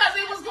because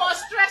it was going to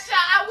stress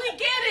y'all out. We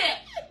get it.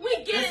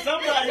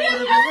 Somebody would have been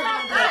looking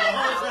at the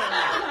whole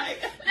time.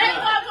 They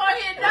weren't going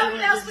to hear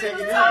nothing else we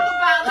was talking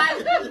about. Like,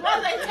 when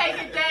they take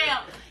it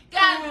down.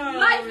 God,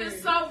 life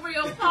is so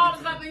real,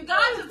 palms up, and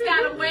God just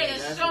got a way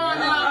of showing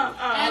up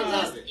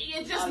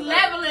and just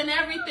leveling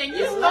everything.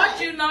 You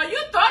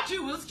thought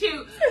you was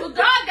cute, but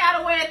God got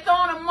a way of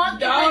throwing a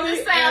monkey in and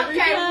say,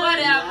 okay,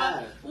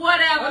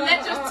 whatever,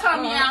 let your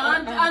tummy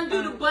out,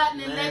 undo the button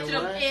and let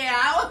your air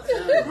out.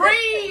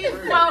 Breathe,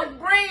 folks,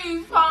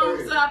 breathe,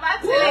 palms up. I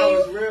tell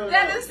you,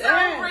 that is so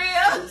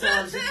real.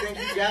 Sometimes you think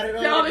you got it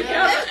on the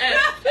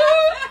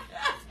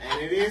And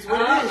it is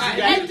what it is. You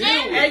got to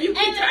deal with it. And you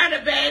keep trying to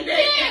band-aid.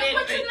 Yeah,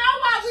 but you know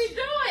why we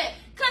do it?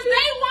 Because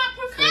they want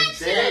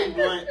perfection.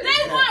 We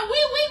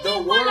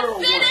want to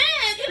fit in.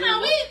 You know,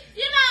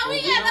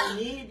 we don't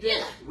need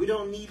that. We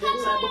don't need that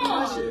type of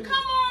pressure. Come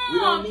on. We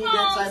don't need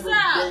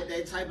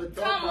that type of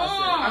thought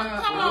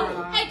process. Come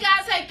on. Hey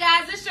guys,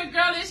 it's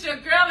your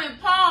girl in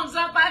Palms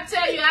Up. I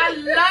tell you, I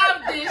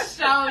love this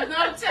show.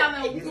 No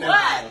telling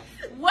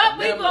what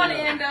we're going to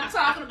end up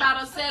talking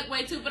about or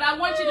segue to. But I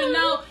want you to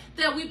know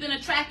that we've been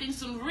attracting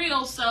some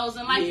real souls.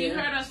 And like you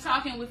heard us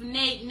talking with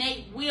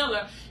Nate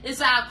Wheeler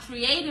is our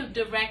creative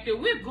director.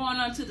 We're going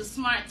on to the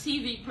Smart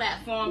TV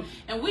platform,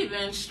 and we've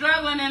been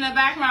struggling in the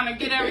background to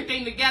get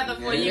everything together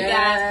for you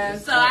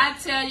guys. So I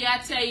tell you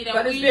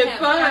that we have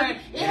heard.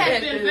 It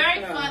has been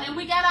very fun, and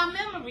we got our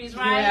memories,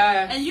 right?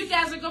 Yes. And you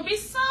guys are going to be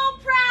so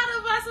proud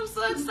of us. I'm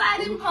so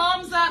excited.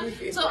 Palms up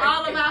to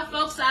all of our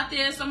folks out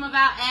there, some of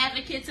our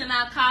advocates and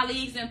our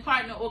colleagues and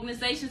partner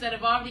organizations that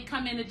have already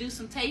come in to do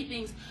some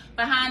tapings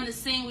behind the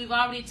scene. We've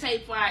already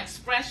taped for our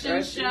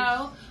Expression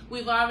show.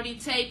 We've already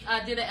did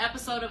an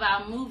episode of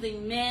our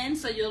Moving Men,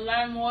 so you'll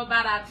learn more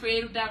about our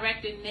creative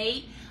director,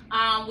 Nate.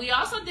 We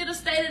also did a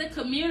State of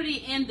the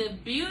Community in the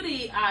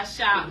beauty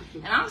shop,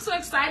 and I'm so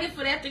excited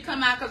for that to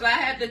come out because I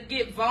had to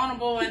get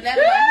vulnerable and let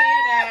my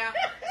hair down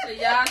so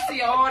y'all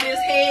see all this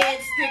head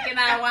sticking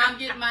out while I'm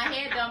getting my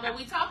hair done. But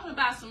we talking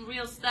about some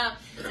real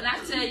stuff, and I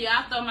tell you,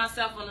 I throw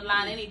myself on the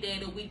line any day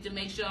of the week to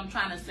make sure I'm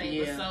trying to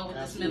save a soul with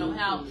this mental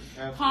health.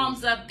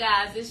 Palms up,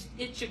 guys.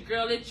 It's your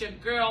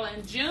girl.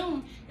 In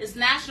June, it's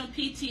National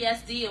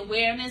PTSD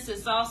Awareness.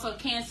 It's also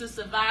Cancer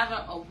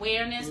Survivor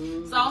Awareness.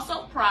 It's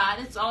also Pride.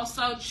 It's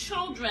also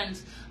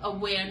Children's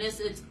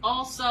Awareness. It's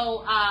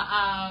also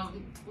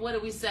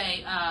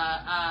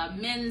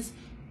Men's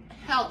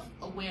Health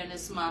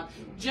Awareness Month.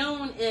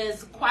 June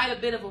is quite a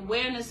bit of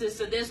awarenesses,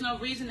 so there's no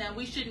reason that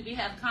we shouldn't be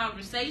having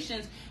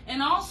conversations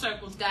in all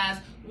circles, guys.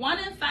 1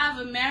 in 5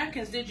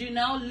 Americans, did you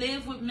know,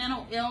 live with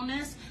mental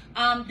illness?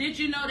 Did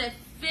you know that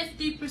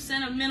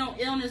 50% of mental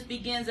illness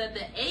begins at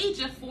the age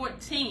of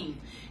 14,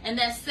 and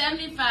that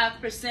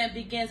 75%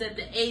 begins at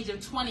the age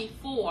of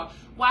 24?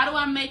 Why do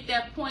I make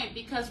that point?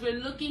 Because we're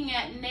looking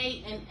at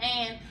Nate and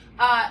Ann,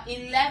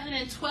 11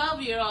 and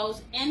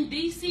 12-year-olds in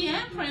D.C.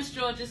 and Prince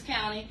George's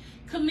County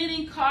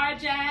committing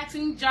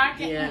carjackings,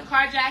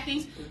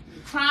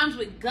 crimes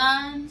with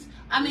guns.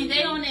 I mean,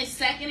 they on their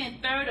second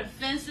and third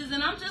offenses,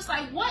 and I'm just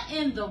like, what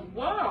in the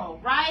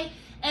world, right?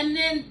 And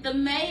then the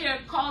mayor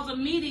calls a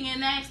meeting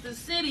and asks the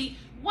city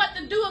what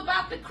to do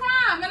about the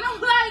crime. And I'm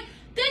like,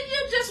 didn't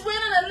you just win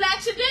an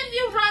election? Didn't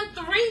you run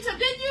 3 terms?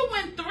 Didn't you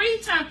win 3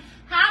 terms?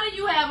 How do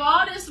you have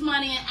all this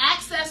money and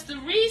access to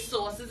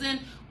resources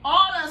and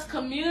all us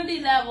community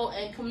level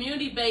and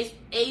community-based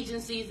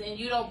agencies, and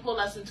you don't pull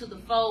us into the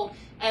fold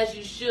as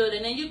you should?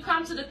 And then you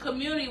come to the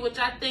community, which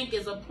I think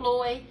is a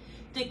ploy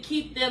to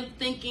keep them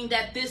thinking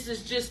that this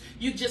is just,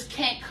 you just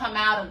can't come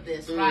out of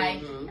this,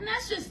 right? And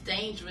that's just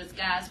dangerous,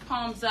 guys.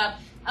 Palms up.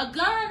 A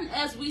gun,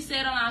 as we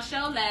said on our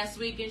show last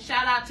week, and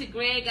shout out to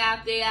Greg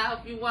out there. I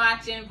hope you're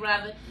watching,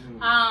 brother.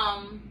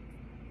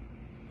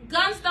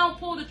 Guns don't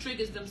pull the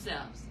triggers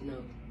themselves. No.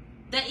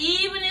 That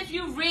even if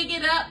you rig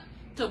it up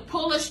to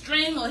pull a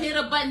string or hit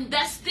a button,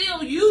 that's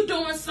still you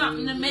doing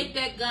something to make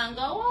that gun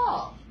go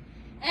off.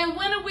 And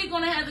when are we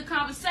going to have the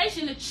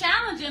conversation? The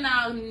challenge in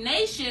our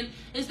nation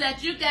is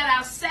that you got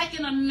our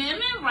Second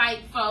Amendment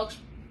right, folks.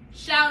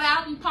 Shout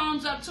out and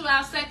palms up to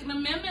our Second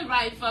Amendment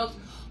right, folks,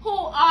 who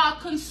are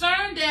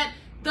concerned that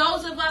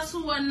those of us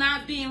who are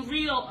not being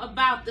real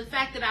about the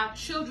fact that our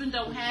children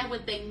don't have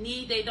what they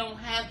need, they don't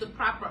have the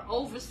proper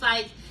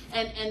oversight,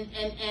 and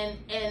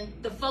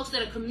the folks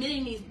that are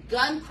committing these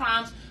gun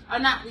crimes are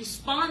not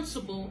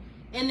responsible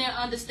in their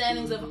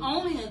understandings of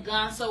owning a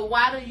gun. So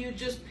why do you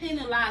just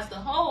penalize the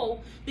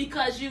whole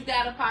because you've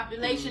got a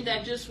population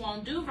that just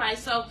won't do right?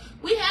 So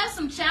we have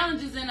some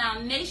challenges in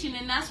our nation,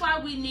 and that's why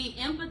we need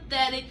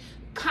empathetic,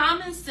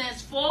 common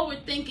sense,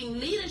 forward-thinking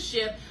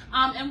leadership,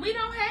 and we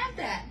don't have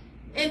that.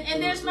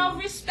 And there's no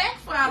respect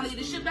for our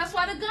leadership. That's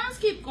why the guns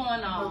keep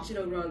going on.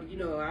 But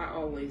Ron, I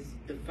always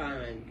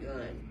define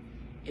gun.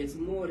 It's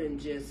more than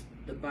just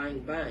the bang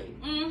bang.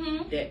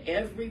 That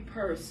every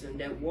person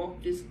that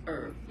walked this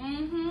earth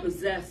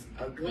possessed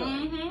a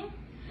gun.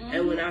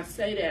 And when I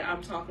say that,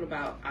 I'm talking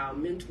about our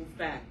mental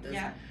factors,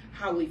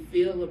 how we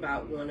feel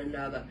about one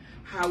another,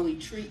 how we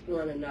treat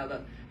one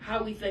another,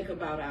 how we think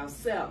about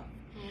ourselves.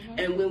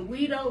 And when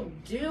we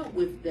don't deal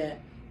with that,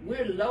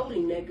 we're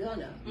loading that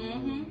gun up.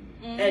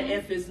 And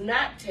if it's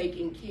not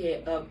taken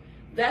care of,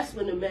 that's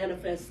when the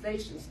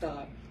manifestation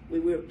starts,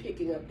 when we're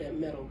picking up that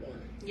metal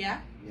gun.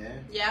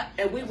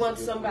 And we want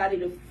somebody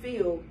to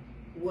feel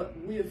what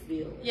we're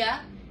feeling.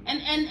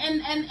 And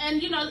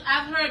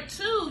I've heard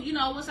too,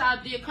 what's our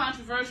dear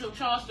controversial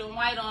Charleston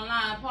White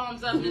online,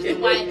 palms up, Mr.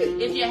 White,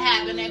 if you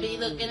happen to be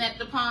looking at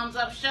the Palms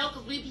Up show,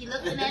 because we be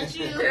looking at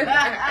you.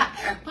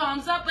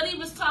 Palms up. But he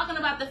was talking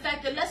about the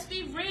fact that, let's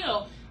be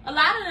real, a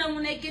lot of them,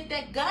 when they get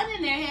that gun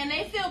in their hand,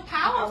 they feel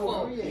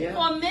powerful. Oh, yeah.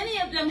 For many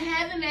of them,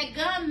 having that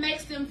gun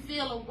makes them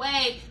feel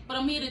away. But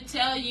I'm here to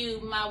tell you,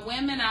 my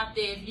women out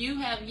there, if you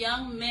have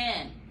young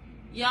men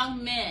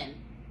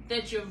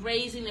that you're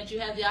raising, that you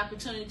have the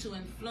opportunity to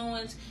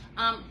influence,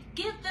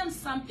 give them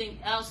something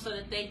else so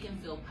that they can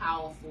feel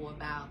powerful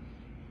about.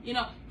 You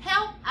know,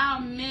 help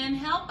our men,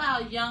 help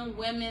our young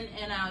women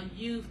and our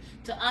youth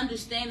to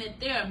understand that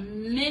there are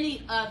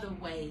many other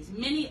ways,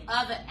 many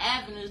other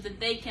avenues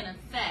that they can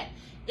affect.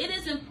 It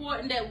is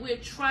important that we're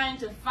trying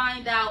to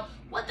find out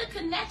what the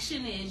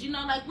connection is. You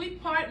know, like we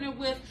partner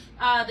with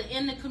the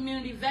In the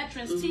Community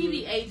Veterans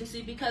TV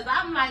agency, because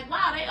I'm like,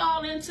 wow, they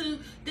all into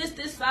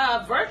this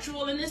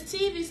virtual and this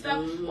TV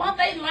stuff. Won't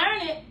they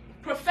learn it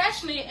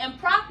professionally and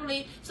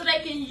properly so they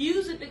can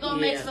use it to go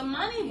make some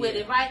money with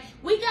it, right?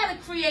 We got to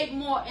create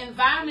more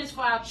environments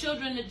for our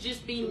children to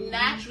just be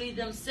naturally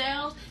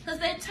themselves, because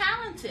they're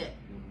talented.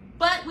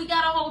 But we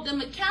got to hold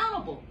them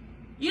accountable.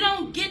 You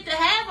don't get to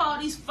have all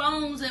these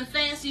phones and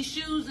fancy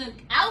shoes and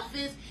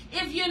outfits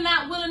if you're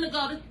not willing to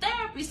go to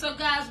therapy. So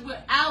guys,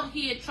 we're out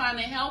here trying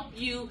to help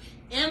you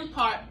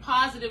impart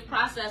positive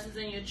processes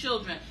in your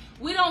children.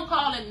 We don't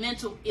call it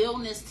mental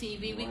illness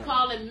TV. We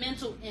call it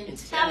mental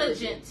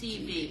intelligent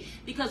TV,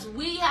 because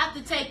we have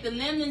to take the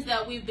lemons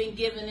that we've been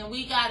given and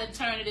we got to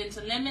turn it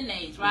into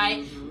lemonades,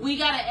 right? We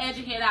got to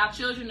educate our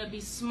children to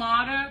be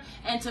smarter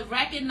and to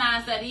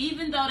recognize that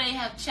even though they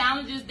have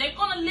challenges, they're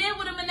going to live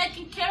with them and they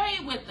can carry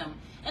it with them.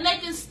 And they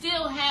can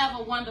still have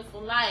a wonderful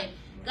life.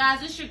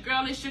 Guys, it's your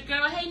girl, it's your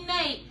girl. Hey,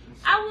 Nate,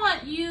 I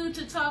want you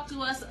to talk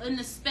to us in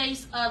the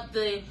space of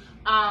the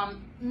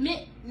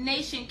Mid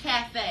Nation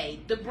Cafe,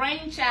 the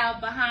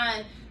brainchild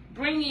behind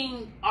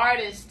bringing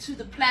artists to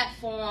the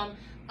platform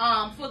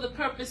for the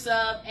purpose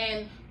of,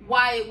 and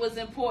why it was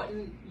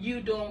important you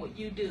doing what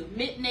you do.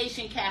 Mid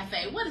Nation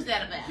Cafe, what is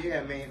that about?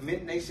 Yeah, man,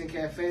 Mid Nation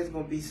Cafe is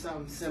going to be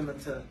something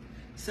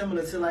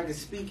similar to like a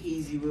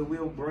speakeasy, where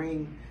we'll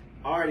bring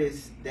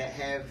artists that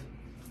have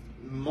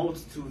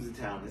multitudes of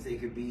talents.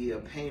 It could be a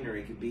painter,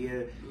 it could be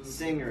a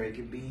singer, it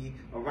could be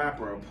a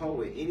rapper, a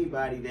poet,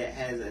 anybody that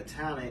has a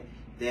talent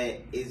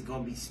that is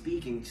going to be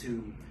speaking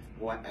to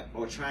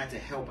or trying to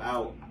help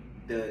out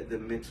the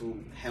mental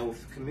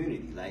health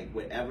community, like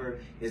whatever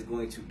is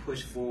going to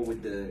push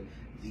forward the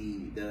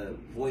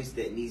voice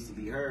that needs to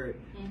be heard.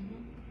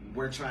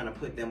 We're trying to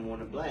put them on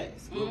the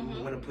blast. We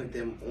want to put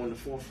them on the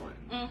forefront.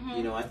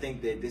 You know, I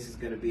think that this is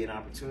going to be an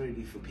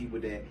opportunity for people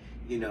that,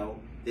 you know,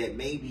 that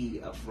may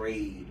be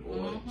afraid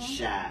or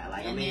shy.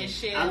 Like, I mean,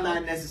 I'm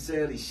not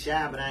necessarily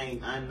shy, but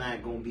I'm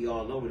not gonna be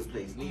all over the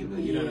place neither.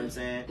 You know what I'm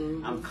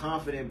saying? I'm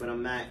confident, but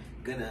I'm not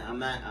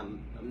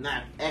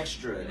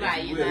extra.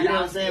 Right, you know what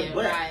I'm saying?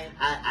 But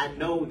I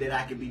know that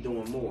I could be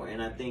doing more,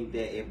 and I think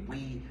that if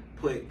we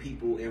put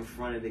people in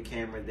front of the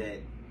camera that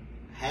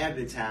have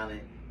the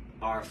talent,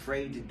 are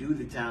afraid to do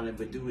the talent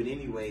but do it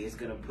anyway, it's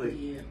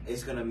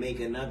gonna make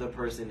another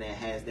person that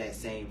has that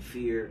same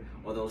fear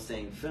or those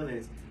same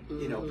feelings,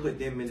 you know, put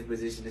them in the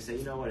position to say,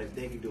 you know what, if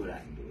they can do it, I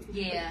can do it.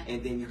 Yeah.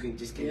 And then you can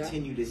just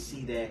continue to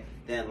see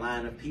that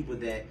line of people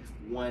that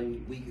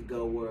 1 week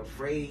ago were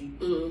afraid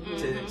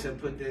to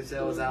put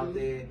themselves out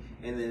there,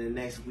 and then the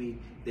next week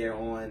they're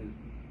on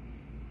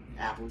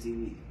Apple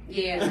TV.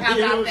 Yeah, how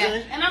about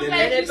that? And I'm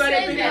glad you said that. But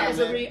it becomes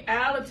a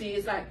reality.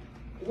 It's like,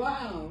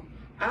 wow,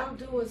 I'm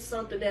doing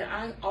something that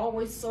I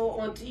always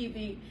saw on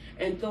TV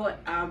and thought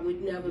I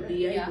would never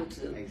be able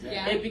to.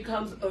 Exactly. It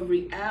becomes a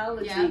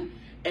reality,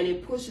 and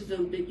it pushes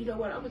them that, you know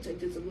what, I'm going to take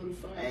this a little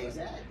further.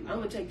 Exactly. I'm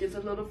going to take this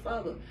a little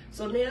further.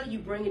 So now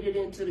you're bringing it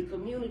into the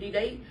community.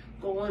 They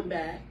going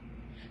back,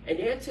 and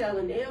they're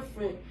telling their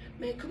friend,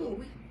 man, come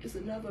on, it's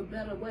another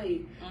better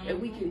way that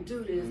we can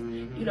do this.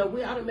 You know,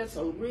 I done met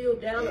some real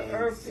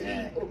down-to-earth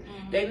people.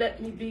 They let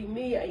me be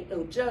me. Ain't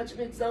no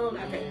judgment zone.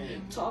 I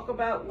can talk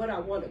about what I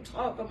want to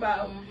talk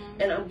about,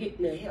 and I'm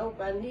getting the help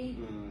I need.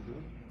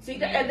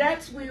 See, and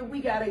that's where we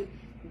got to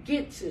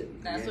get to.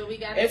 That's what we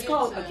got to get to. It's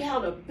called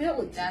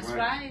accountability. That's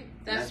right.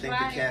 That's right. I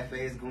think the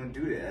cafe is going to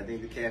do that. I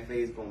think the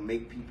cafe is going to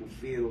make people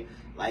feel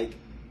like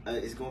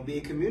it's going to be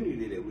a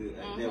community that we're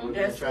going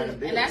to try to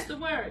build. And that's the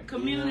word,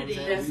 community.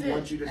 You know That's we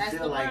want you to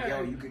feel like, yo,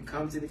 word. you can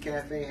come to the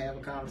cafe, have a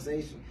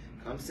conversation,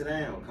 come sit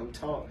down, come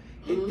talk,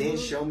 and then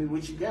show me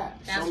what you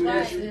got. That's show me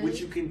right. what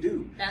you can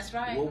do. That's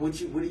right. What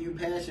are you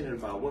passionate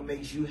about? What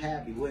makes you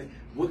happy?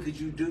 What could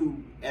you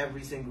do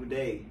every single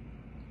day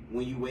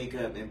when you wake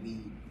up and be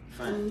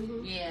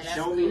fine? Yeah, that's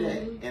show me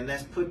that, and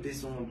let's put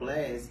this on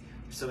blast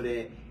so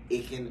that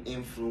it can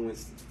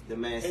influence the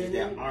masses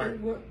that aren't.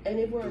 And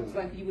it works.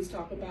 Like you was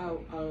talking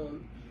about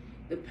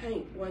the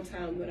paint. One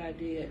time what I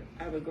did,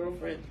 I have a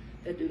girlfriend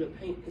that do the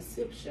paint and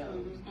sip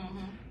shows.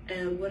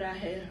 And what I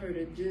had her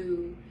to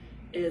do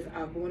is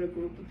I brought a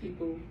group of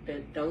people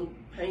that don't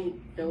paint,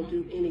 don't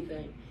do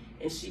anything.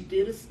 And she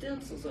did a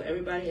stencil, so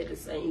everybody had the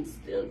same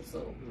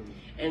stencil.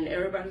 And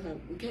everybody was like,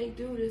 we can't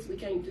do this, we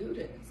can't do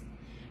this.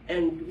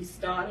 And we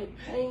started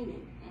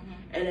painting.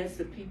 And as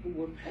the people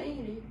were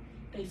painting,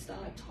 they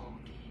started talking.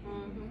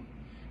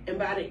 And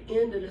by the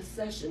end of the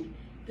session,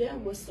 there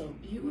were some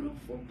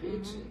beautiful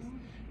pictures.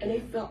 and they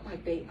felt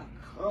like they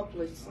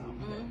accomplished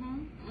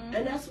something.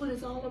 And that's what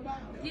it's all about.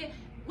 Yeah.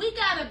 We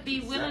gotta be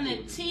willing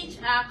to teach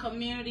our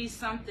community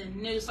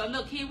something new. So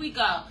look, here we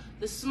go.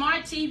 The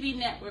Smart TV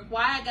Network,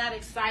 why I got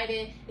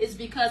excited is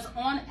because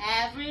on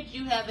average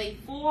you have a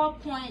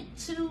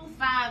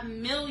 4.25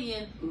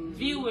 million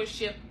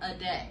viewership a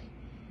day,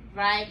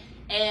 right?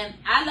 And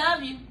I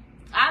love you.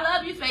 I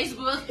love you,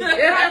 Facebook.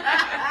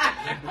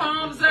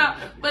 Palms up.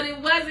 But it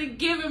wasn't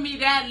giving me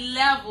that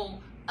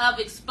level of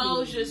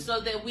exposure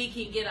so that we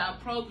can get our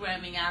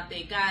programming out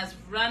there. Guys,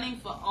 running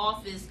for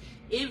office,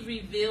 it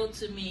revealed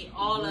to me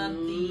all of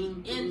the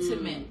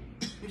intimate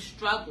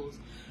struggles.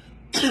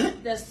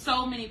 There's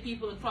so many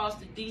people across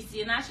the DC,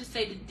 and I should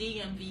say the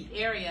DMV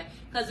area,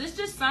 because it's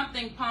just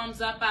something palms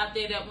up out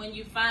there that when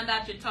you find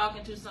out you're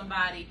talking to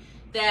somebody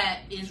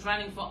that is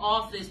running for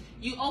office,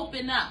 you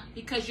open up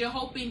because you're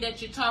hoping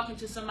that you're talking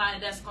to somebody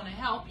that's going to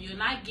help you,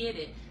 and I get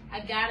it. I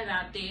got it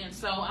out there, and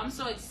so I'm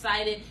so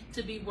excited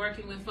to be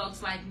working with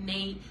folks like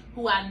Nate,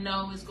 who I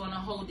know is going to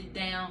hold it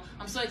down.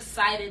 I'm so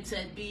excited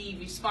to be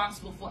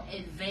responsible for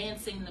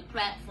advancing the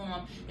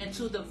platform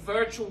into the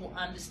virtual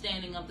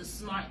understanding of the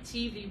smart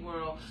TV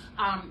world.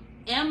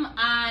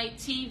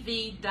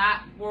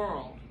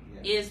 MITV.world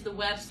is the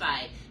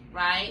website,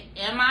 right?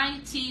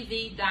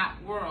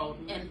 MITV.world,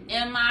 and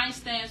MI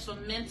stands for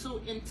mental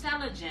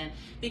intelligence,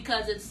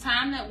 because it's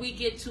time that we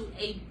get to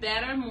a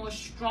better, more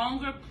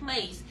stronger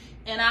place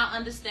in our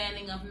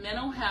understanding of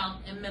mental health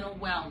and mental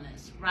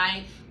wellness,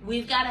 right?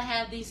 We've got to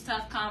have these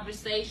tough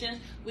conversations.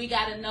 We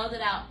got to know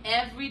that our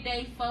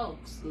everyday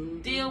folks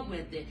deal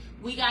with it.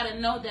 We got to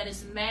know that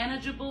it's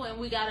manageable, and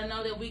we got to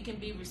know that we can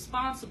be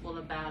responsible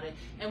about it.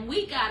 And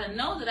we got to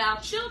know that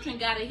our children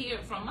got to hear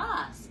it from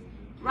us,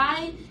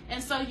 right?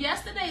 And so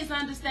yesterday's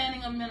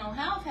understanding of mental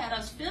health had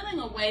us feeling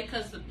a way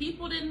because the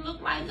people didn't look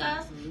like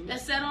us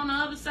that sat on the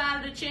other side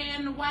of the chair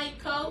in the white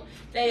coat.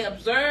 They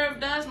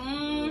observed us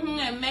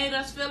and made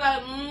us feel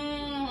like,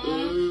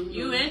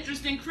 you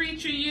interesting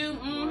creature, you,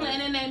 and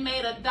then they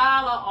made $1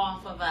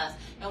 off of us.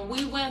 And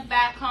we went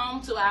back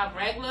home to our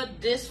regular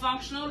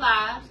dysfunctional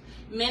lives,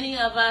 many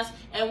of us,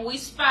 and we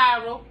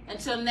spiraled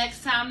until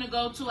next time to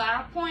go to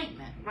our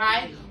appointment,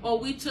 right? Or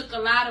we took a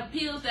lot of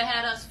pills that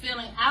had us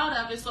feeling out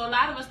of it. So a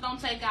lot of us don't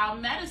take our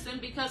medicine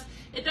because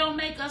it don't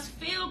make us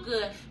feel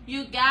good.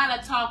 You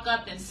gotta talk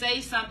up and say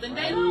something.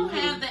 They don't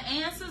have the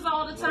answers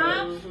all the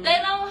time.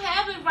 They don't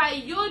have it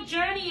right. Your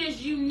journey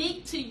is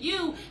unique to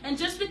you, and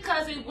just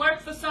because it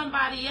worked for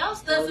somebody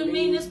else doesn't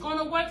mean it's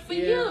gonna work for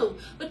you.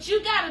 But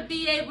you gotta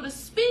be able to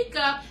speak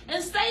up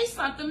and say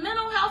something.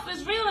 Mental health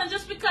is real, and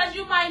just because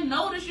you might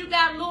notice you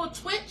got a little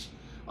twitch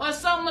or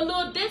something a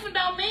little different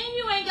don't mean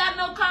you ain't got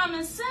no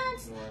common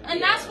sense.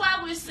 And that's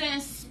why we're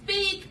saying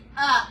speak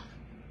up.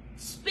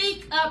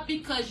 Speak up,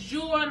 because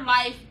your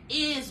life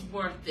is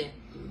worth it.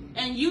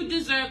 And you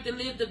deserve to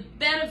live the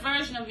better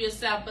version of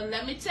yourself. But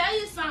let me tell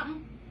you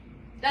something.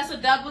 That's a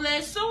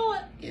double-edged sword.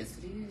 Yes,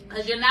 it is.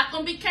 Because you're not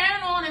going to be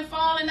carrying on and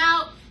falling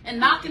out and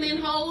knocking in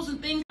holes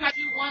and things like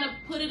you want to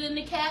put it in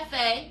the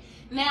cafe.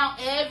 Now,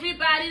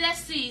 everybody that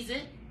sees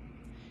it,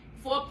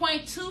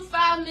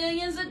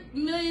 4.25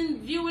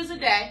 million viewers a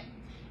day,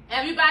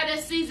 everybody that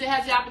sees it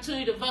has the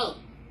opportunity to vote.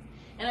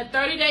 In a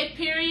 30-day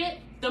period,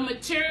 the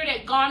material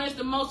that garners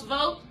the most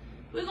votes,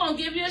 we're going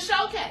to give you a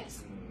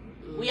showcase.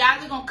 We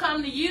either going to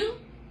come to you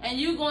and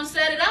you're going to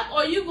set it up,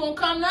 or you're going to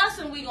come to us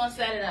and we're going to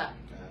set it up.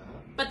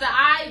 But the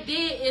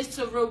idea is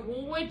to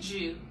reward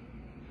you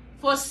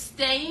for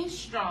staying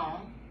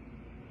strong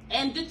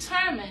and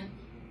determined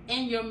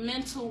in your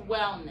mental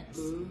wellness.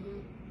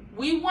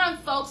 We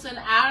want folks in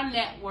our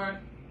network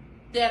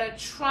that are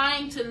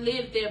trying to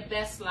live their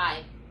best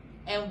life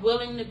and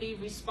willing to be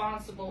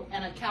responsible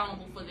and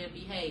accountable for their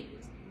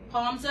behaviors.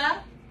 Palms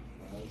up.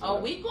 Oh,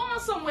 we going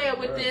somewhere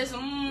with this.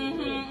 All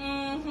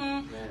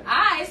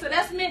right, so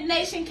that's Mint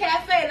Nation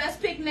Cafe. Let's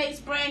pick Nate's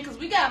brain because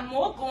we got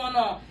more going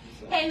on.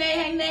 Hey,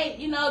 Nate,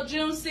 you know,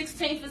 June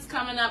 16th is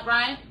coming up,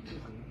 right?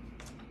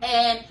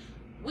 And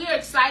we are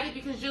excited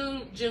because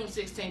June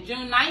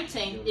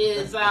 19th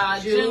is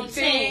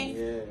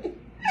Juneteenth.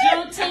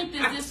 Juneteenth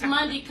is this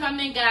Monday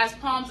coming, guys.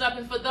 Palms up.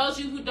 And for those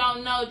of you who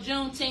don't know,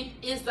 Juneteenth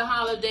is the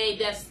holiday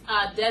that's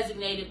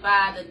designated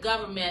by the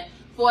government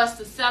for us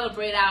to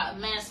celebrate our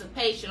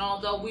emancipation,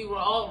 although we were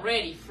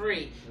already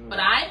free. But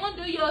I ain't going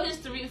to do your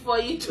history for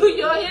you. Do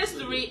your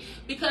history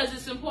because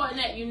it's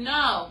important that you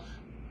know.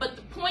 But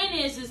the point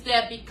is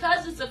that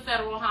because it's a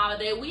federal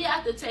holiday, we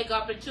have to take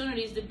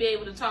opportunities to be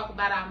able to talk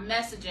about our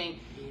messaging.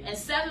 And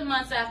 7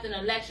 months after an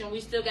election,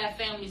 we still got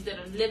families that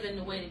are living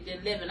the way that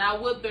they're living. Our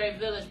Woodbury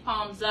Village,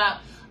 Palms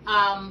Up,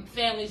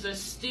 families are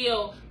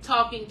still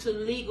talking to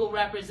legal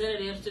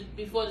representatives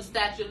before the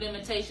statute of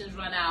limitations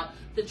run out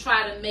to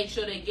try to make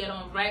sure they get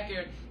on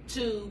record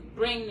to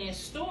bring their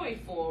story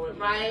forward,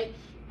 right?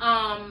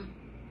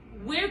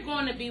 We're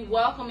going to be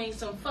welcoming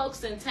some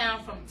folks in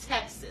town from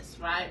Texas,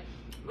 right?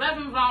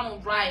 Reverend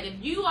Ronald Wright, if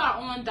you are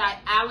on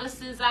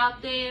dialysis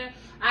out there,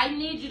 I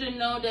need you to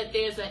know that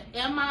there's a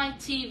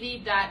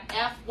mitv.fyi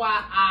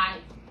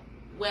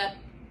web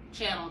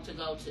channel to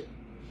go to.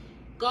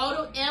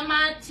 Go to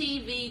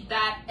mitv.fyi.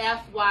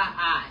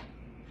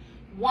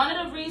 One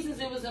of the reasons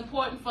it was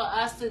important for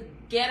us to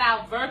get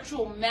our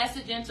virtual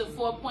message into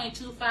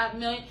 4.25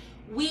 million,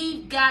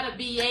 we've got to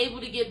be able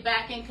to get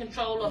back in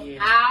control of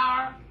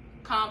our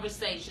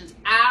conversations,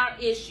 our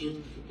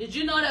issues. Did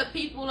you know that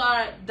people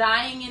are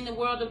dying in the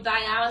world of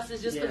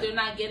dialysis just because they're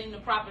not getting the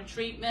proper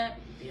treatment?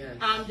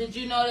 Yes. Did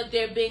you know that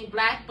they're being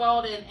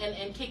blackballed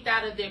and kicked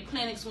out of their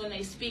clinics when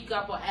they speak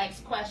up or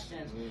ask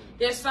questions?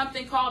 There's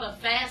something called a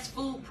fast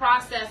food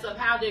process of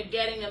how they're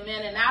getting them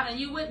in and out, and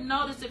you wouldn't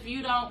notice if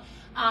you don't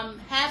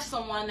have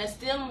someone that's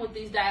dealing with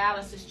these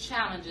dialysis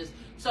challenges.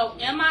 So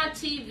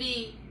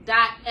mitv.fyi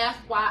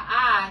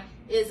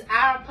is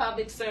our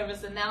public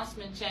service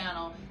announcement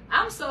channel.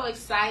 I'm so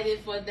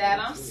excited for that.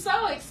 I'm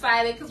so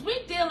excited because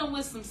we're dealing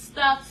with some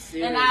stuff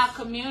in our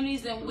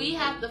communities, and we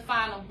have to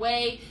find a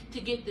way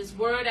to get this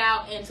word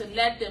out and to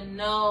let them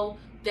know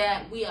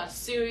that we are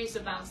serious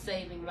about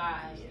saving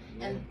lives.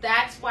 And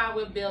that's why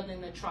we're building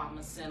the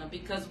trauma center,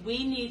 because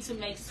we need to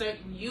make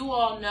certain you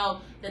all know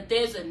that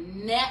there's a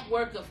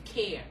network of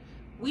care.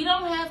 We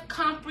don't have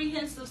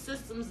comprehensive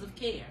systems of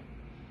care.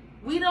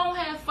 We don't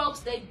have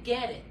folks that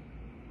get it.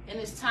 And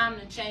it's time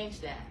to change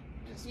that.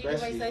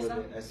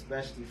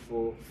 Especially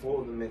for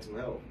the mental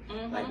health.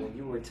 Like when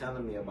you were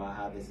telling me about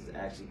how this is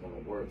actually going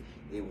to work,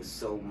 it was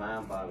so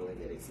mind-boggling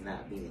that it's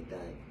not being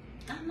done.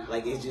 I know.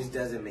 Like, it just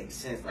doesn't make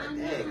sense. Like,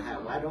 dang,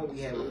 why don't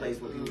we have a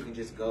place where people can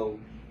just go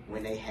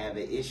when they have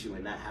an issue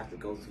and not have to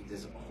go through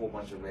this whole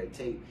bunch of red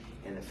tape?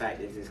 And the fact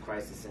that this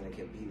crisis center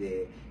can be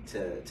there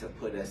to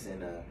put us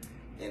in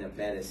a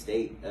better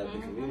state of the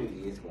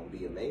community is going to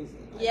be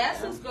amazing. Like,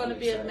 yes, it's going to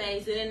be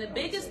amazing. And the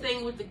biggest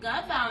thing with the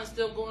gun violence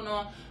still going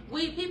on,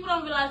 people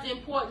don't realize the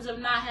importance of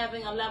not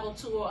having a level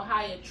 2 or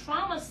higher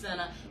trauma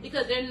center,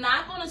 because they're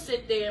not going to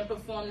sit there and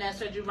perform that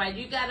surgery right.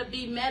 You got to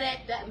be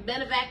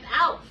medevaced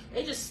out.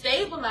 They're just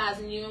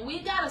stabilizing you, and we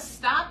got to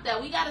stop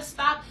that. We got to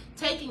stop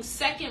taking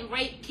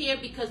second-rate care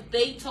because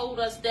they told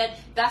us that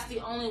that's the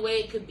only way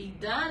it could be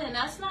done, and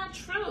that's not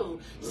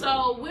true.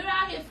 So we're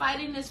out here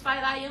fighting this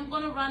fight. I am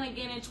going to run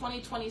again in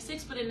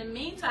 2026, but in the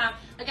meantime,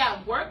 I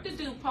got work to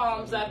do,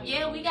 Palms Up.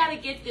 Yeah, we got to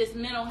get this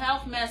mental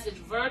health message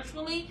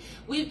virtually.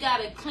 We've got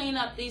to clean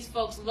up these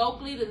folks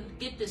locally to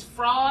get this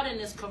fraud and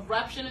this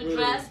corruption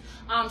addressed.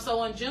 So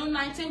on June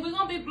 19th, we're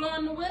going to be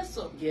blowing the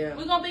whistle. We're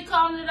going to be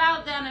calling it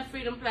out down at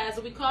Freedom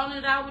Plaza. We're calling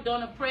it out. We're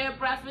doing a prayer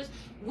breakfast.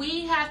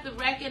 We have to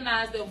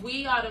recognize that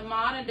we are the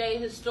modern day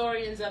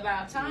historians of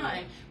our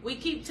time. We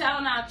keep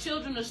telling our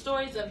children the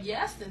stories of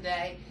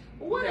yesterday.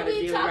 What are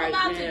we talking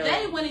about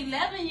today when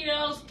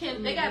 11-year-olds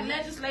they got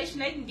legislation,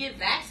 they can get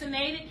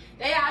vaccinated,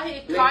 they out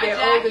here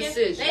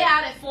carjacking, they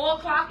out at 4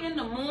 o'clock in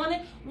the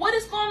morning. What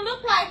it's going to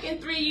look like in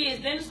 3 years?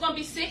 Then it's going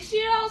to be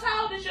 6-year-olds.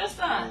 How old is your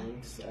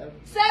son? 7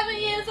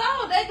 years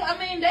old. They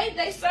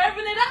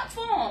serving it up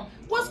for him.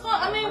 What's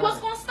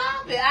going to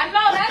stop it? I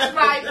know that's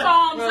right,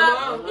 Palms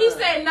Up. He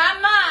said,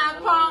 not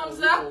mine, Palms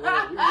Up.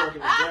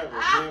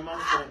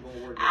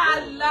 I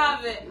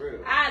love it.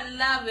 I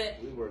love it.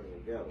 We working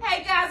together.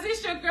 Hey guys,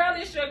 it's your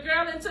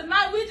girl, and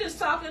tonight we just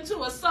talking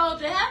to a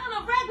soldier, having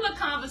a regular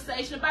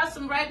conversation about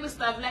some regular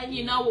stuff, letting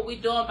you know what we're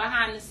doing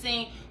behind the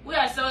scene. We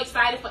are so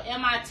excited for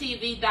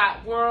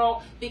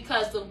mitv.world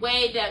because the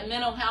way that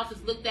mental health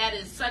is looked at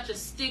is such a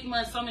stigma,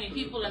 and so many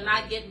people are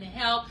not getting the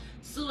help.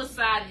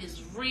 Suicide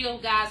is real,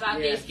 guys, out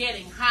there. It's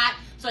getting hot.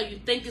 So you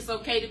think it's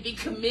okay to be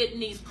committing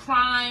these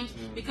crimes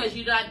because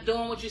you're not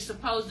doing what you're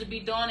supposed to be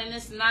doing, and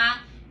it's not.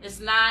 It's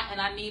not,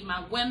 and I need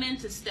my women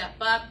to step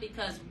up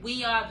because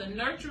we are the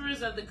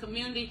nurturers of the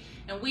community,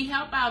 and we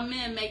help our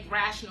men make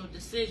rational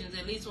decisions,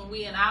 at least when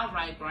we in our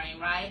right brain,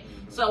 right?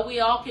 So we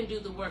all can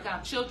do the work.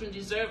 Our children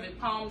deserve it.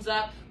 Palms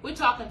Up. We're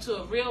talking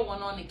to a real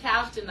one on the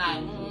couch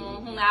tonight,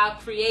 our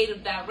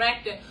creative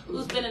director,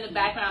 who's been in the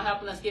background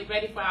helping us get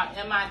ready for our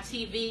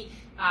MITV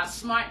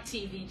Smart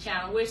TV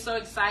channel. We're so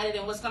excited,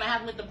 and what's going to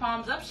happen with the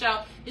Palms Up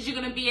show is you're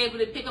going to be able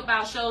to pick up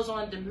our shows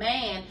on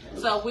demand.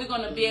 So we're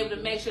going to be able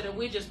to make sure that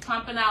we're just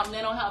pumping out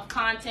mental health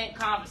content,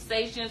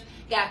 conversations,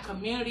 got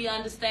community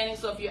understanding.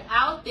 So if you're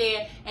out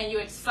there and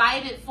you're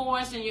excited for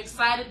us and you're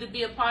excited to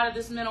be a part of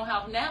this mental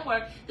health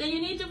network, then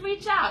you need to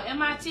reach out.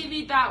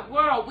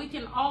 mitv.world. We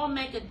can all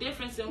make a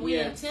difference, and we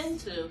intend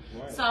to.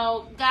 Right.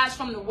 So guys,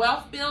 from the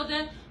wealth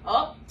building,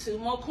 2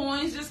 more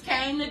coins just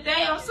came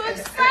today. I'm so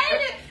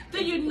excited.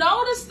 Do you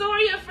know the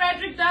story of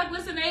Frederick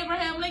Douglass and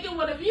Abraham Lincoln?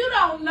 Well, if you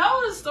don't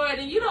know the story,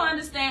 then you don't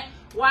understand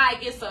why I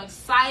get so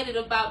excited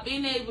about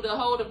being able to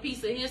hold a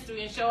piece of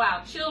history and show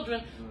our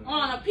children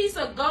on a piece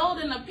of gold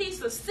and a piece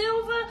of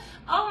silver.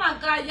 Oh my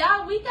God,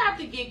 y'all, we got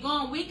to get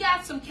going. We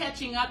got some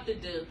catching up to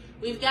do.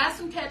 We've got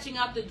some catching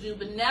up to do,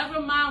 but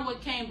never mind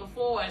what came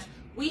before us.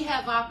 We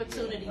have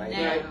opportunity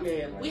now.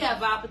 We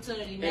have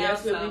opportunity now. And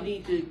that's what we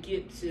need to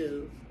get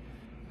to.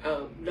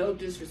 No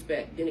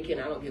disrespect. Then again,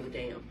 I don't give a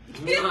damn.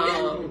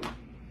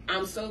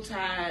 I'm so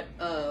tired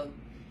of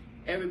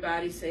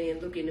everybody saying,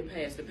 look in the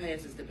past. The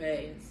past is the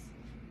past.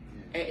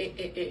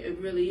 It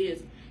really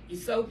is. You're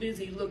so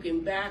busy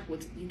looking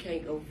backwards, you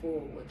can't go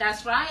forward.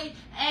 That's right.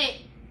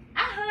 Hey,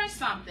 I heard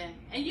something,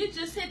 and you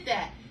just hit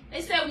that.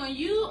 They said when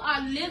you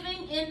are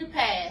living in the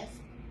past,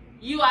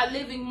 you are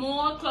living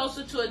more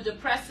closer to a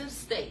depressive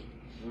state.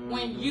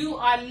 When you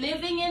are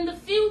living in the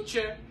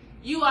future,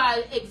 you are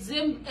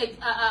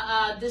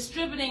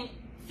distributing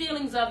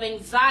feelings of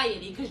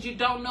anxiety because you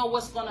don't know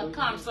what's going to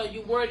come. So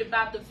you're worried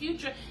about the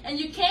future and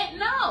you can't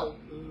know,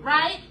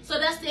 right? So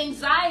that's the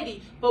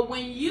anxiety. But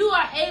when you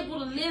are able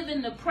to live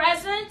in the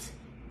present,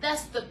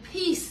 that's the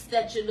peace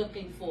that you're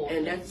looking for.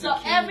 And that's so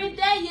every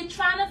day you're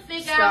trying to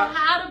figure out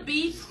how to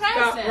be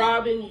present. Stop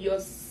robbing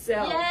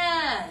yourself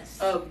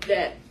of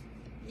that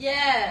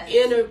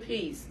inner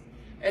peace.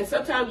 And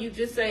sometimes you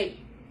just say,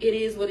 it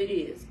is what it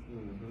is.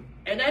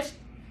 And that's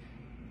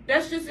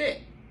just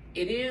it.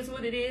 It is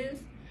what it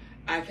is.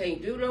 I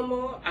can't do no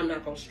more. I'm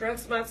not going to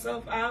stress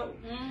myself out.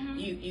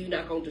 You're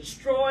not going to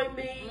destroy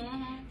me.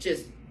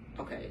 Just,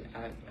 okay,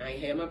 I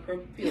ain't had my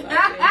purple pill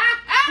out there.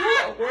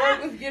 The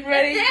word was getting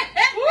ready.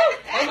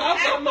 I'm out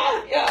my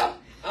mouth, y'all.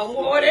 I'm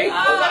warning.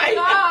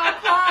 God,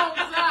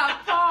 palms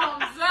up.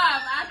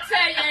 I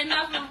tell you, ain't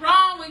nothing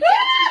wrong with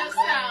catching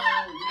yourself.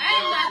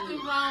 Ain't nothing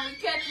wrong with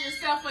catching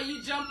yourself or you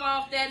jump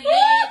off that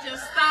ledge and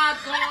start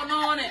going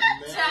on and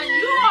tell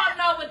you all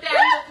know what that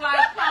look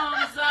like,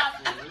 palms up.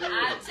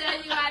 I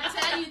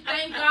tell you,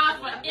 thank God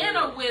for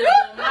inner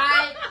wisdom,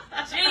 right?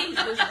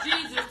 Jesus,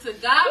 to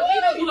God be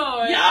the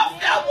glory. Y'all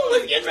felt what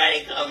was getting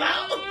ready to come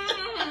out.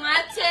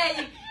 I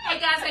tell you. Hey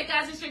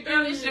guys, it's your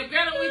girl, and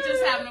we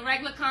just having a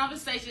regular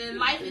conversation. In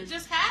life, it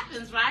just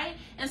happens, right?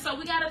 And so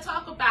we got to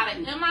talk about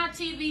it.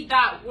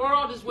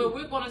 MITV.world is where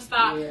we're going to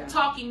start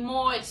talking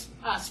more,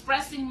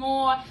 expressing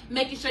more,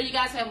 making sure you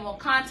guys have more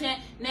content.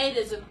 Nate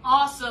is an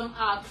awesome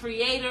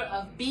creator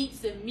of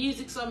beats and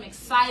music, so I'm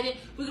excited.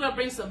 We're going to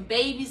bring some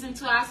babies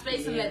into our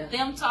space and let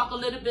them talk a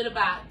little bit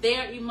about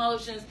their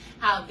emotions,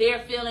 how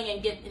they're feeling,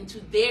 and get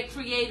into their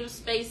creative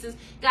spaces.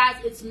 Guys,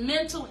 it's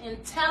mental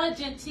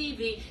intelligent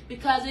TV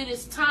because it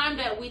is time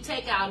that we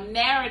take our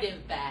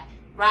narrative back,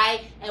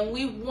 right? And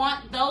we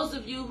want those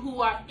of you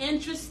who are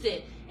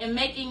interested in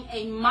making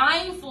a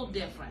mindful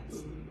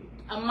difference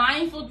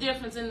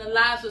in the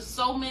lives of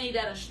so many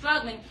that are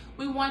struggling.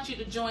 We want you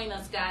to join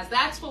us, guys.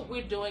 That's what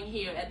we're doing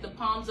here at the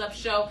Palms Up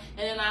Show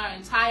and in our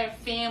entire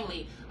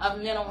family of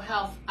mental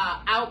health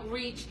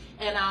outreach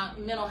and our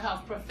mental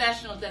health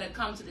professionals that have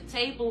come to the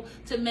table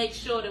to make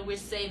sure that we're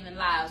saving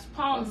lives.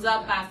 Palms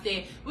up out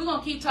there. We're going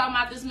to keep talking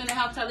about this mental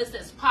health list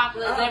that's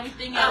popular as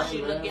everything else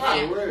you're looking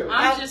at.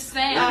 I'm just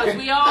saying, because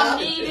we all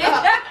need it.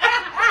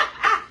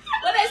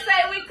 What they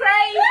say, we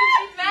crazy,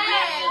 we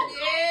mad.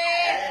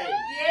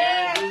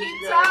 Yeah,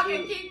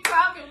 keep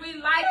talking. We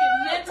like it.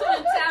 Mental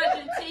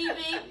Intelligent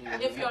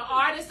TV. If you're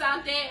artists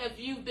out there, if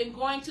you've been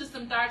going to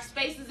some dark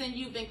spaces and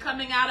you've been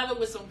coming out of it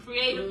with some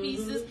creative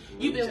pieces,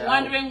 you've been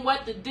wondering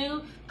what to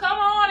do, come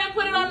on and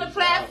put it on the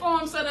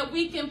platform so that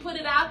we can put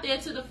it out there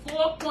to the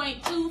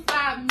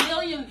 4.25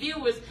 million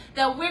viewers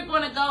that we're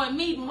going to go and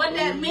meet. And what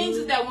that means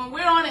is that when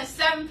we're on at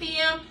 7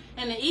 p.m.,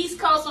 in the East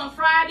Coast on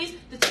Fridays,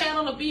 the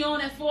channel will be on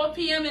at 4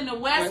 p.m. in the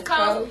West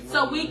Coast.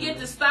 So we get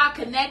to start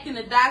connecting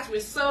the dots. We're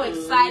so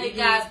excited,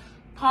 guys.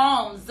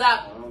 Palms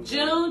up.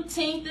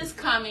 Juneteenth is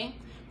coming.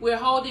 We're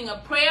holding a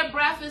prayer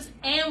breakfast,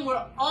 and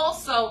we're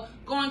also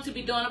going to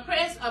be doing a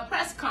press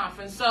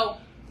conference. So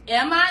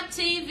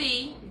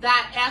MITV.FYI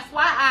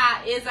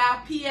is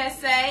our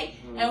PSA,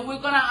 and we're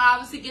going to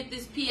obviously get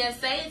this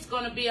PSA. It's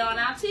going to be on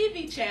our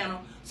TV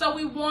channel. So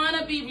we want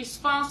to be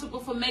responsible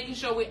for making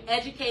sure we're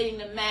educating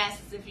the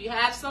masses. If you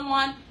have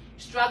someone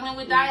struggling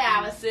with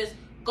dialysis,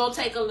 go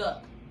take a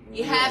look.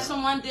 You have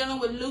someone dealing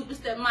with lupus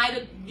that might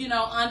have,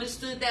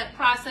 understood that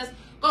process,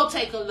 go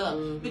take a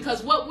look.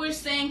 Because what we're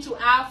saying to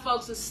our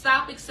folks is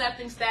stop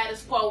accepting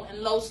status quo and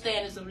low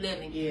standards of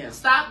living.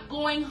 Stop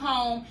going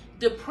home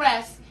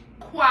depressed,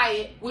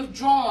 quiet,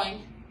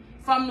 withdrawing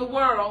from the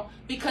world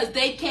because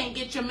they can't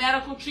get your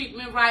medical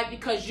treatment right,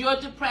 because you're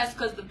depressed,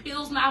 because the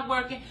pill's not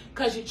working,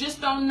 because you just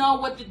don't know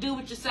what to do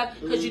with yourself,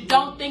 because you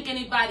don't think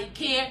anybody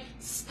cares.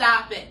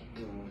 Stop it.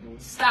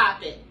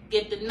 Stop it.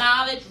 Get the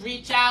knowledge,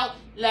 reach out,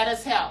 let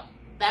us help.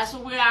 That's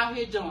what we're out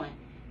here doing.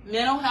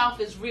 Mental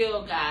health is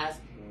real, guys.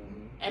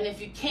 And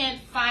if you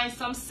can't find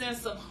some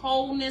sense of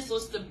wholeness or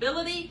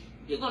stability,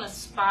 you're going to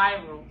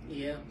spiral.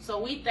 So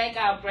we thank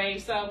our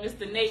brave son,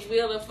 Mr. Nate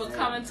Wheeler, for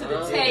coming to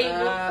the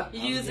table,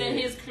 using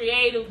his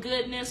creative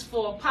goodness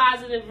for a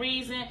positive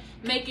reason,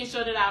 making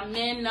sure that our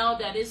men know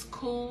that it's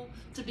cool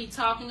to be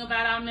talking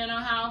about our mental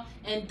health,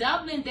 and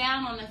doubling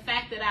down on the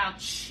fact that our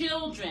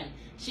children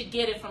should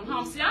get it from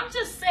home. See, I'm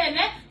just saying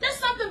that there's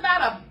something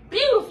about a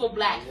beautiful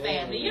black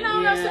family. You know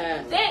what I'm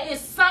saying? There is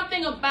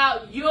something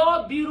about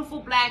your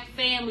beautiful black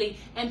family,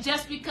 and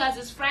just because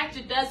it's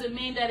fractured doesn't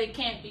mean that it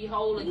can't be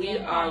whole again. We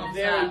are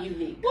very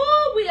unique.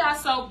 Woo, we are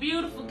so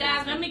beautiful,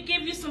 guys. Let me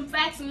give you some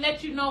facts and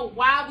let you know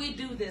why we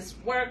do this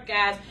work,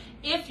 guys.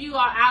 If you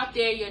are out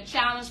there, you're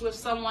challenged with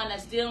someone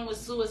that's dealing with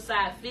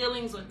suicide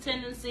feelings or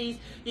tendencies,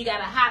 you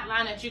got a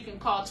hotline that you can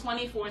call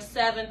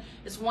 24/7.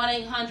 It's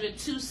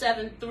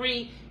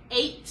 1-800-273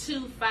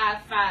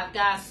 8255.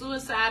 Guys,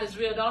 suicide is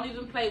real. Don't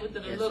even play with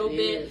it a little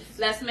bit.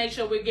 Let's make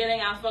sure we're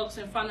getting our folks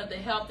in front of the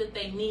help that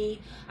they need.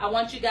 I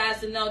want you guys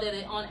to know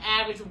that on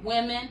average,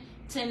 women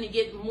tend to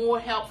get more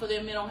help for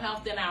their mental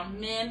health than our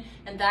men,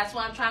 and that's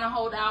why I'm trying to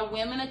hold our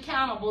women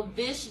accountable.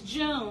 This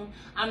June,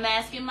 I'm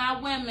asking my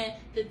women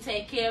to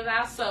take care of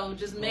our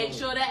soldiers. Make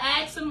sure to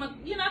ask them,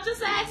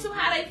 just ask them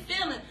how they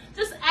feeling.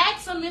 Just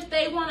ask them if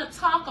they want to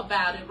talk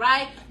about it,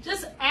 right?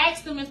 Just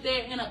ask them if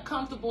they're in a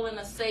comfortable and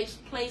a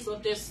safe place, or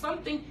if there's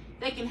something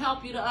they can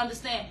help you to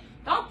understand.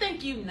 Don't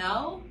think you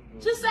know.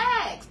 Just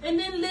ask, and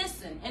then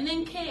listen, and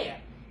then care.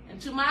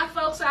 And to my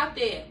folks out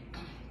there,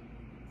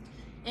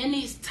 in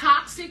these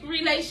toxic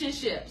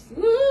relationships,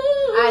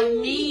 I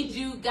need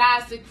you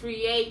guys to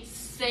create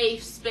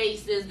safe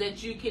spaces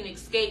that you can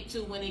escape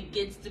to when it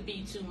gets to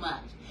be too much.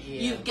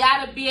 You've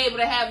got to be able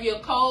to have your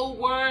code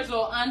words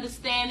or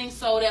understanding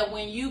so that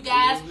when you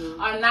guys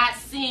are not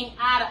seeing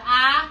eye to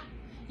eye,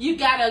 you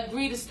got to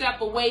agree to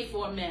step away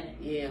for a minute.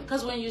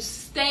 Because when you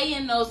stay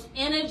in those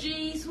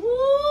energies,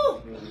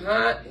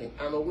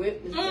 I'm a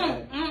witness.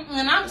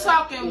 And I'm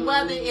talking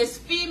whether it's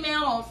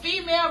female on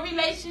female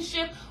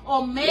relationship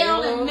or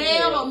male and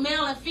male or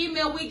male and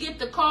female, we get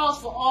the calls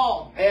for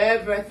all.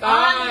 Everything.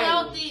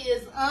 Unhealthy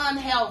is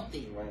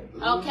unhealthy.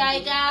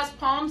 Okay, guys,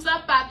 palms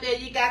up out there.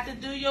 You got to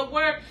do your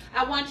work.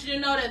 I want you to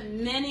know that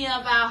many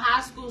of our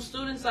high school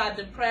students are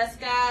depressed,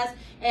 guys,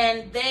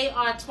 and they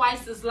are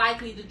twice as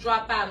likely to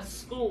drop out of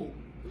school.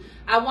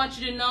 I want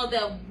you to know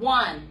that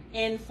 1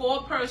 in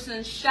 4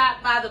 persons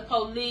shot by the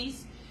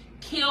police,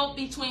 killed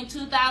between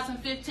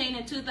 2015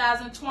 and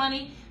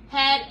 2020,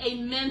 had a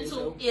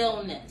mental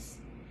illness.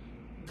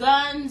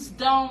 Guns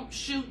don't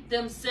shoot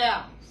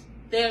themselves.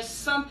 There's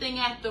something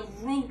at the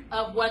root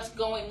of what's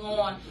going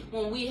on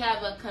when we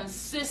have a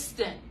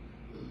consistent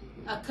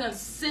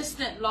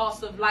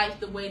loss of life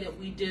the way that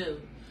we do.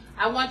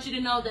 I want you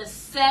to know that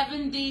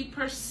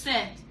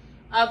 70%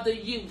 of the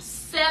youth,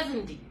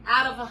 70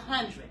 out of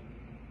 100,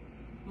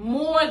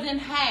 more than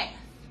half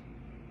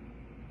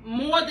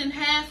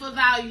of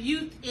our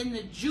youth in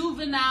the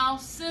juvenile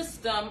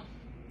system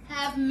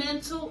have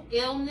mental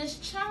illness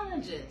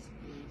challenges.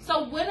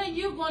 So when are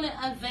you going to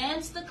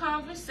advance the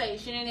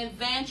conversation and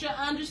advance your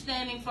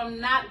understanding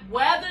from not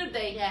whether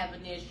they have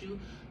an issue,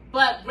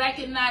 but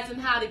recognizing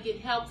how to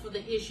get help for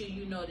the issue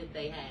you know that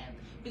they have?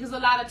 Because a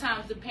lot of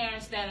times the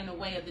parents stand in the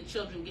way of the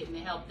children getting the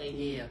help they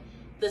need.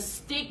 The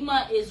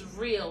stigma is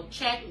real.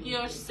 Check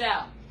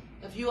yourself.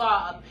 If you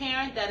are a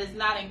parent that is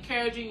not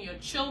encouraging your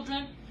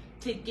children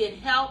to get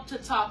help, to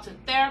talk to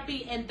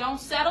therapy, and don't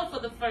settle for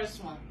the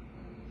first one,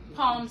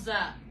 palms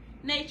up.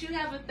 Nate, you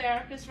have a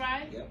therapist,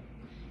 right? Yep.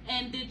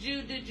 And did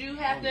you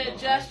have to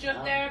adjust your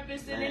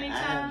therapist at any time? I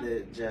had to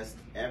adjust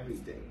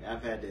everything.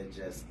 I've had to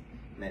adjust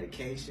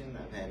medication.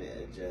 I've had to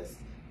adjust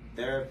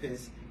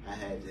therapists. I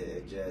had to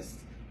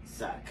adjust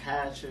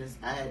psychiatrists.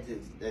 I had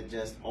to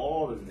adjust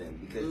all of them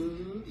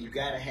because you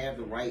got to have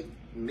the right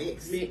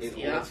mix in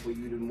order for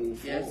you to move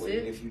forward.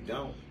 And if you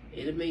don't,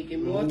 it'll make it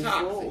more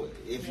toxic.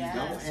 If you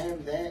don't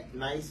have that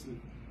mix,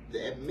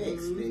 then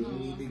you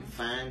need to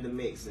find the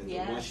mix. And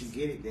once you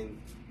get it, then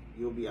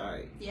you'll be all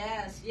right.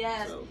 Yes.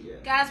 So,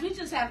 guys, we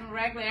just having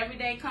regular,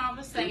 everyday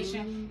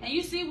conversation. And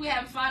you see we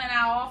having fun in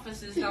our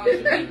offices, don't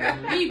you?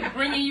 We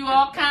bringing you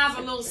all kinds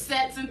of little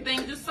sets and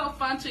things. It's so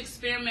fun to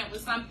experiment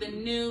with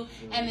something new,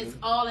 and it's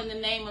all in the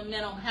name of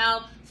mental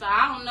health. So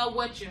I don't know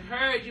what you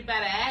heard. You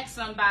better ask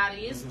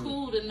somebody. It's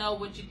cool to know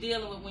what you're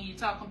dealing with when you're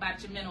talking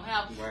about your mental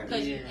health,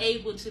 because you're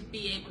able to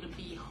be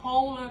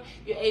wholer.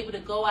 You're able to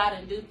go out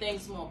and do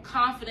things more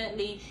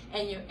confidently,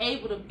 and you're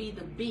able to be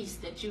the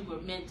beast that you were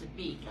meant to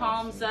be.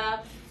 Palms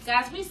up.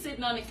 Guys, we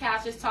sitting on the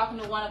couch just talking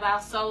to one of our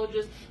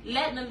soldiers,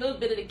 letting a little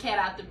bit of the cat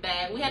out the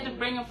bag. We had to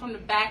bring him from the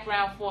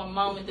background for a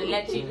moment to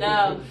let you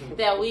know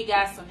that we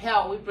got some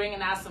help. We're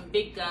bringing out some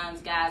big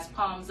guns, guys.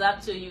 Palms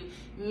up to you.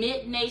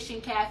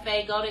 Mid-Nation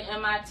Cafe. Go to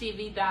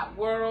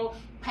mitv.world.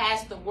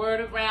 Pass the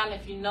word around.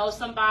 If you know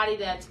somebody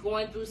that's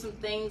going through some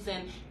things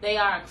and they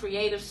are a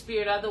creative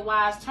spirit,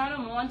 otherwise, turn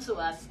them on to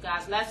us,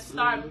 guys. Let's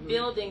start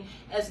building,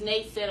 as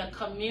Nate said, a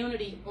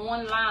community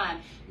online.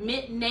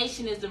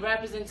 Mid-Nation is the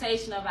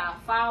representation of our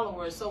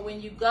followers. So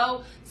when you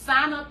go,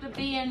 sign up to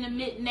be in the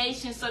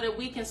Mid-Nation so that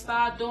we can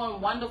start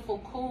doing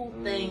wonderful, cool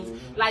things,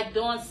 like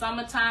doing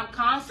summertime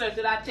concerts.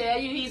 Did I tell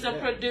you he's a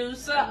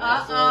producer? Can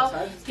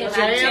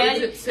I tell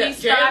you? He's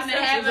starting to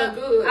have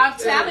I'm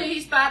telling you,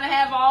 he's starting to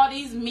have all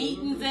these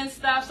meetings and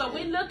stuff. So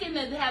we're looking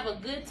to have a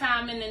good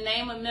time in the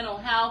name of mental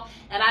health,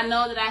 and I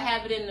know that I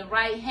have it in the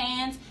right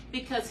hands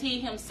because he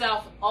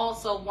himself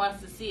also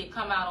wants to see it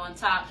come out on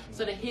top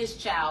so that his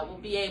child will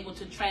be able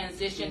to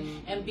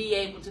transition and be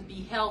able to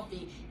be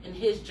healthy in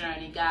his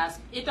journey, guys.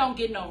 It don't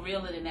get no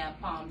realer than that.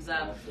 Palms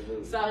up.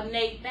 Absolutely. So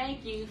Nate,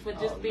 thank you for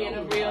just being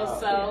a real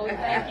soul.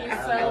 Thank you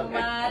so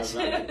much.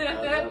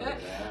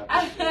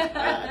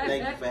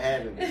 Thank you for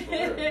having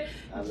me.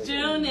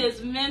 June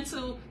is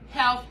mental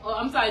health,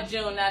 I'm sorry,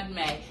 June, not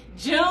May.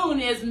 June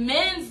is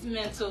men's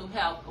mental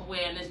health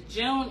awareness.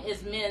 June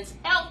is men's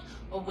health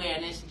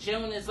awareness.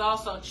 June is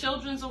also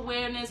children's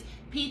awareness,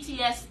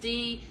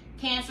 PTSD,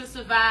 cancer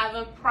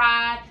survivor,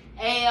 pride,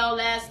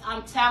 ALS.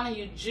 I'm telling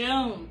you,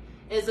 June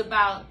is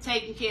about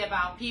taking care of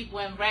our people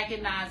and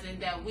recognizing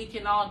that we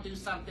can all do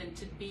something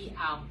to be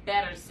our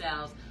better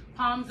selves.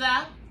 Palms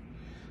up.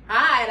 All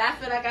right, I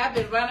feel like I've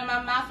been running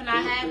my mouth and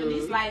I haven't.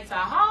 These lights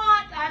are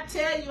hot. I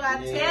tell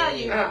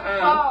you.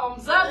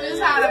 Palms up is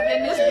hotter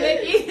than this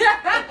blicky.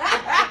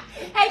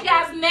 Hey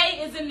guys, Nate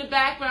is in the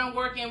background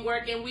working.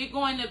 We're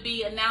going to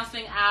be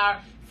announcing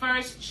our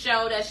first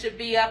show that should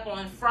be up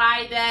on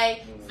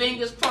Friday.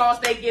 Fingers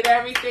crossed they get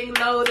everything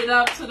loaded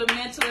up to the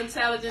Mental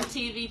Intelligence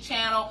TV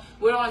channel.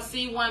 We're on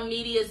C1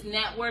 Media's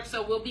network,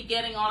 so we'll be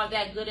getting all of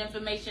that good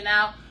information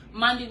out.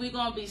 Monday, we're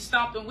going to be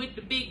stomping with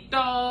the big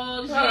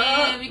dogs,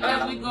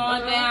 because we're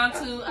going down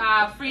to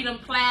Freedom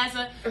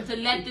Plaza to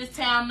let this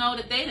town know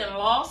that they done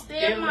lost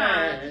their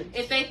mind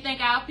if they think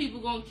our people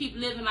going to keep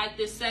living like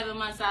this 7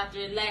 months after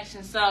the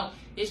election. So,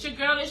 it's your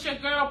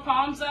girl,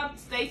 palms up.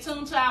 Stay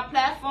tuned to our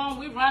platform.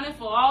 We're running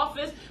for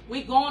office.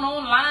 We're going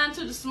online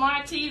to the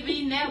Smart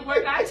TV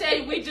network. I tell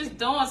you, we just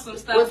doing some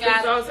stuff,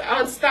 guys.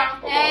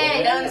 Unstoppable.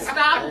 Hey,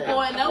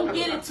 unstoppable. And don't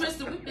get it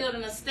twisted. We're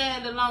building a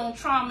standalone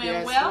trauma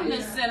and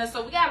wellness center.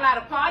 So we got a lot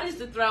of parties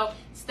to throw.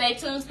 Stay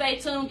tuned.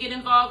 Get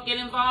involved.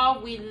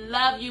 We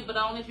love you, but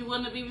only if you're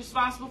willing to be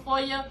responsible for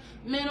your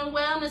mental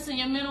wellness and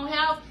your mental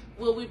health.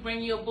 Will we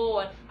bring you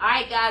aboard? All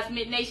right, guys,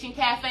 MidNation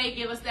Cafe,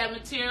 give us that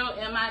material,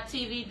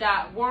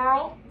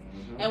 mitv.world.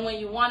 And when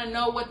you want to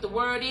know what the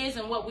word is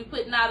and what we're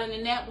putting out in the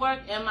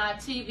network,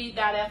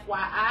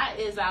 mitv.fyi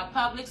is our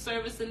public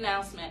service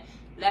announcement.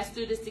 Let's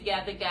do this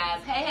together,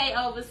 guys. Hey,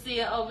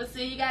 Overseer,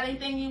 you got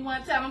anything you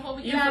want to tell them before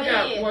we get out of here? You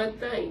forgot one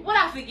thing. What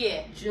I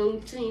forget?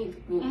 Juneteenth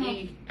will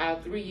be our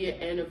 3-year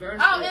anniversary.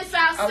 Oh, it's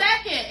our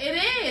second. It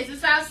is.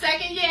 It's our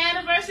 2nd year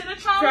anniversary of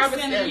the Trauma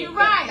Center. You're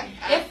right.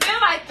 It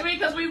feels like 3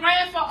 because we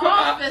ran for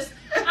office.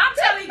 I'm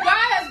telling you,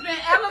 God has been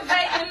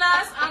elevating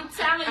us. I'm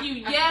telling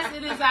you, yes,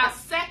 it is our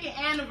 2nd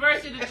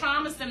anniversary of the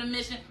Trauma Center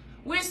mission.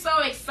 We're so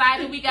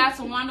excited. We got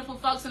some wonderful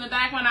folks in the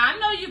background. I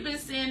know you've been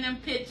seeing them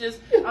pictures.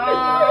 Getting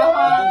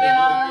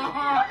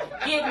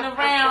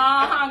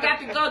around. Got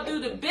to go do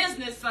the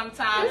business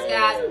sometimes,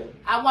 guys.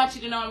 I want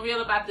you to know I'm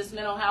real about this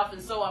mental health,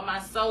 and so are my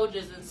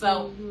soldiers. And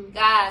so,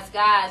 guys,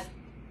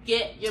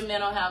 get your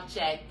mental health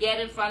checked. Get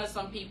in front of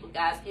some people,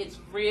 guys. It's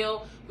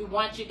real. We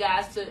want you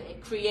guys to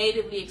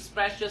creatively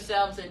express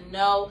yourselves and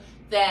know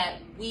that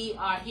we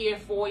are here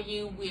for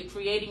you. We're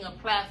creating a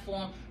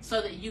platform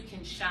so that you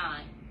can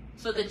shine.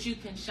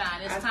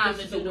 It's time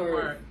to do the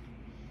work.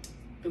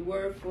 The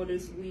word for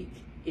this week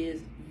is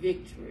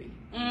victory.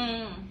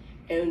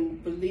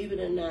 And believe it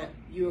or not,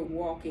 you're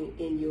walking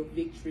in your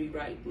victory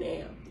right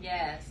now.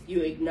 Yes.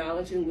 You're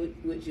acknowledging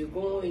what you're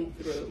going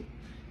through.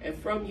 And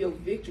from your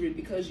victory,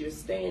 because you're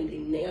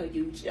standing, now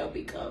you shall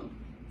become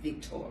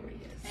victorious.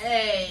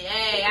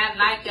 Hey, I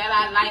like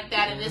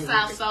that. And this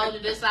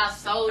our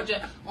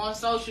soldier on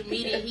social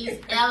media. He's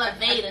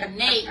Elevator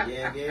Nate.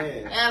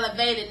 Yeah.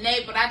 Elevator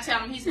Nate, but I tell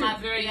him he's my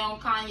very own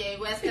Kanye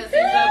West because he's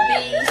a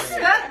beast.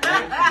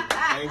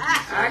 Thank you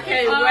so I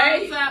can't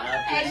wait.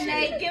 Hey,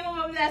 Nate, give him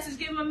a message.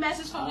 Give him a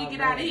message before we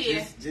get out of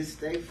here. Just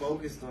stay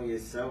focused on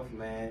yourself,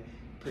 man.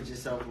 Put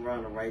yourself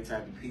around the right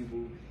type of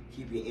people.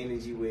 Keep your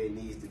energy where it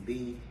needs to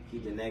be.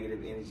 Keep the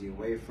negative energy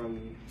away from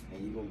you,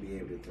 and you're going to be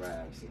able to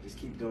thrive. So just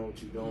keep doing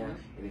what you're doing.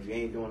 And if you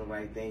ain't doing the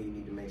right thing, you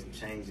need to make some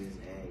changes.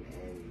 And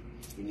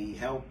you need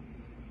help,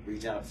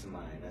 reach out to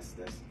somebody. That's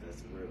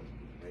real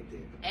right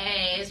there.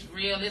 Hey, it's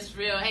real.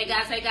 Hey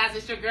guys,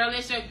 it's your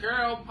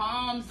girl,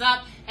 palms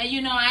up. And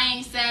you know I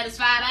ain't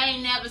satisfied. I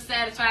ain't never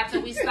satisfied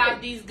till we stop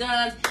these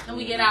guns and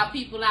we get our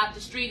people out the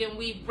street and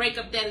we break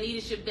up that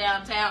leadership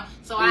downtown.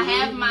 So I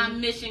have my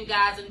mission,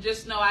 guys, and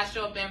just know I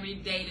show up every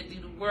day to do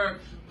the work.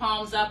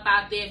 Palms up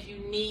out there. If you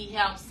need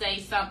help, say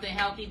something.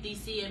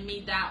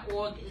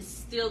 HealthyDCandMe.org is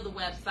still the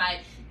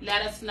website.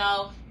 Let us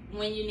know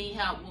when you need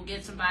help. We'll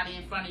get somebody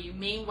in front of you.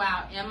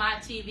 Meanwhile,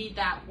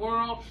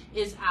 mitv.world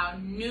is our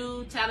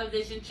new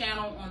television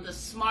channel on the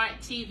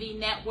Smart TV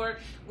network.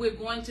 We're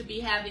going to be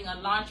having a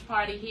launch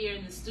party here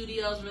in the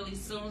studios really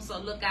soon, so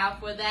look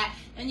out for that.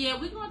 And yeah,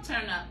 we're going to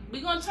turn up.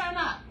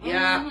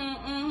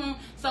 Yeah.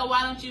 So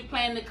why don't you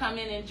plan to come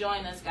in and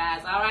join us,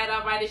 guys? All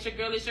right. It's your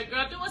girl. Do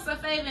us a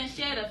favor and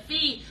share the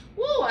feed.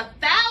 Woo,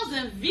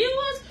 1,000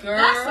 viewers. Girl.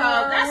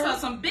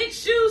 That's some big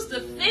shoes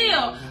to fill.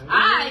 All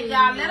right,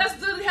 y'all.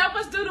 Help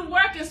us do the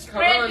work and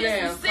spread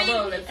this and see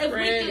if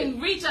we can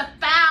reach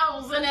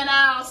 1,000 in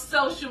our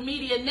social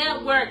media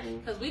network.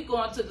 Because we're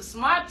going to the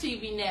Smart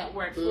TV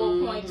network,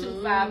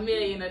 4.25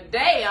 million a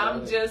day.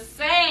 I'm just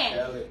saying.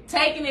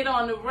 Taking it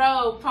on the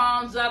road.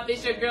 Palms up.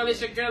 It's your girl.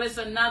 It's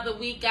another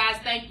week, guys.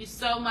 Thank you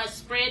so much.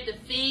 Spread the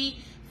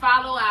feed.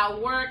 Follow our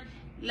work.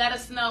 Let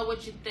us know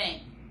what you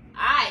think.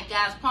 Alright,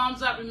 guys,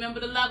 palms up. Remember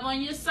to love on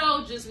your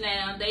soldiers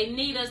now. They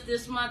need us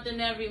this month and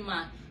every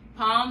month.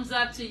 Palms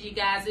up to you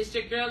guys. It's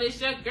your girl,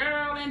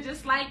 and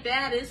just like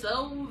that, it's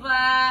over.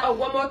 Oh,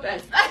 one more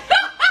thing.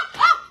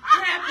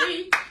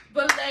 Happy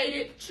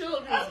belated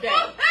Children's Day.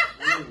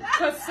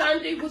 Because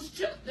Sunday was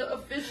just the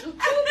official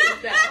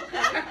Children's Day.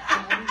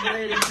 Happy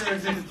belated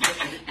Children's Day.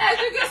 As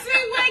you can see,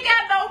 we ain't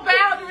got no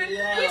boundaries.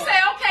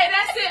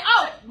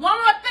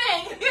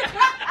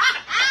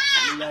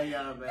 love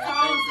y'all, man.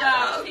 Thumbs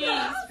up.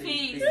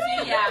 Peace.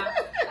 See y'all.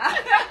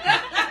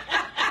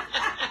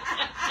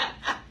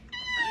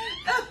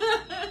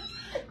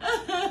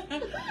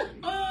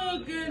 Oh,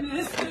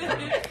 goodness.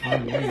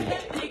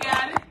 You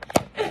got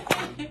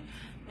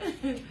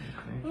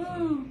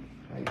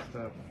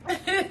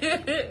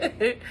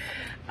it?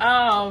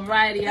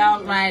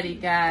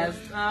 Alrighty, guys.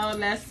 Oh,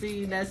 let's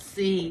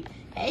see.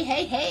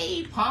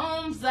 Hey,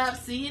 palms up.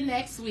 See you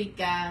next week,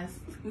 guys.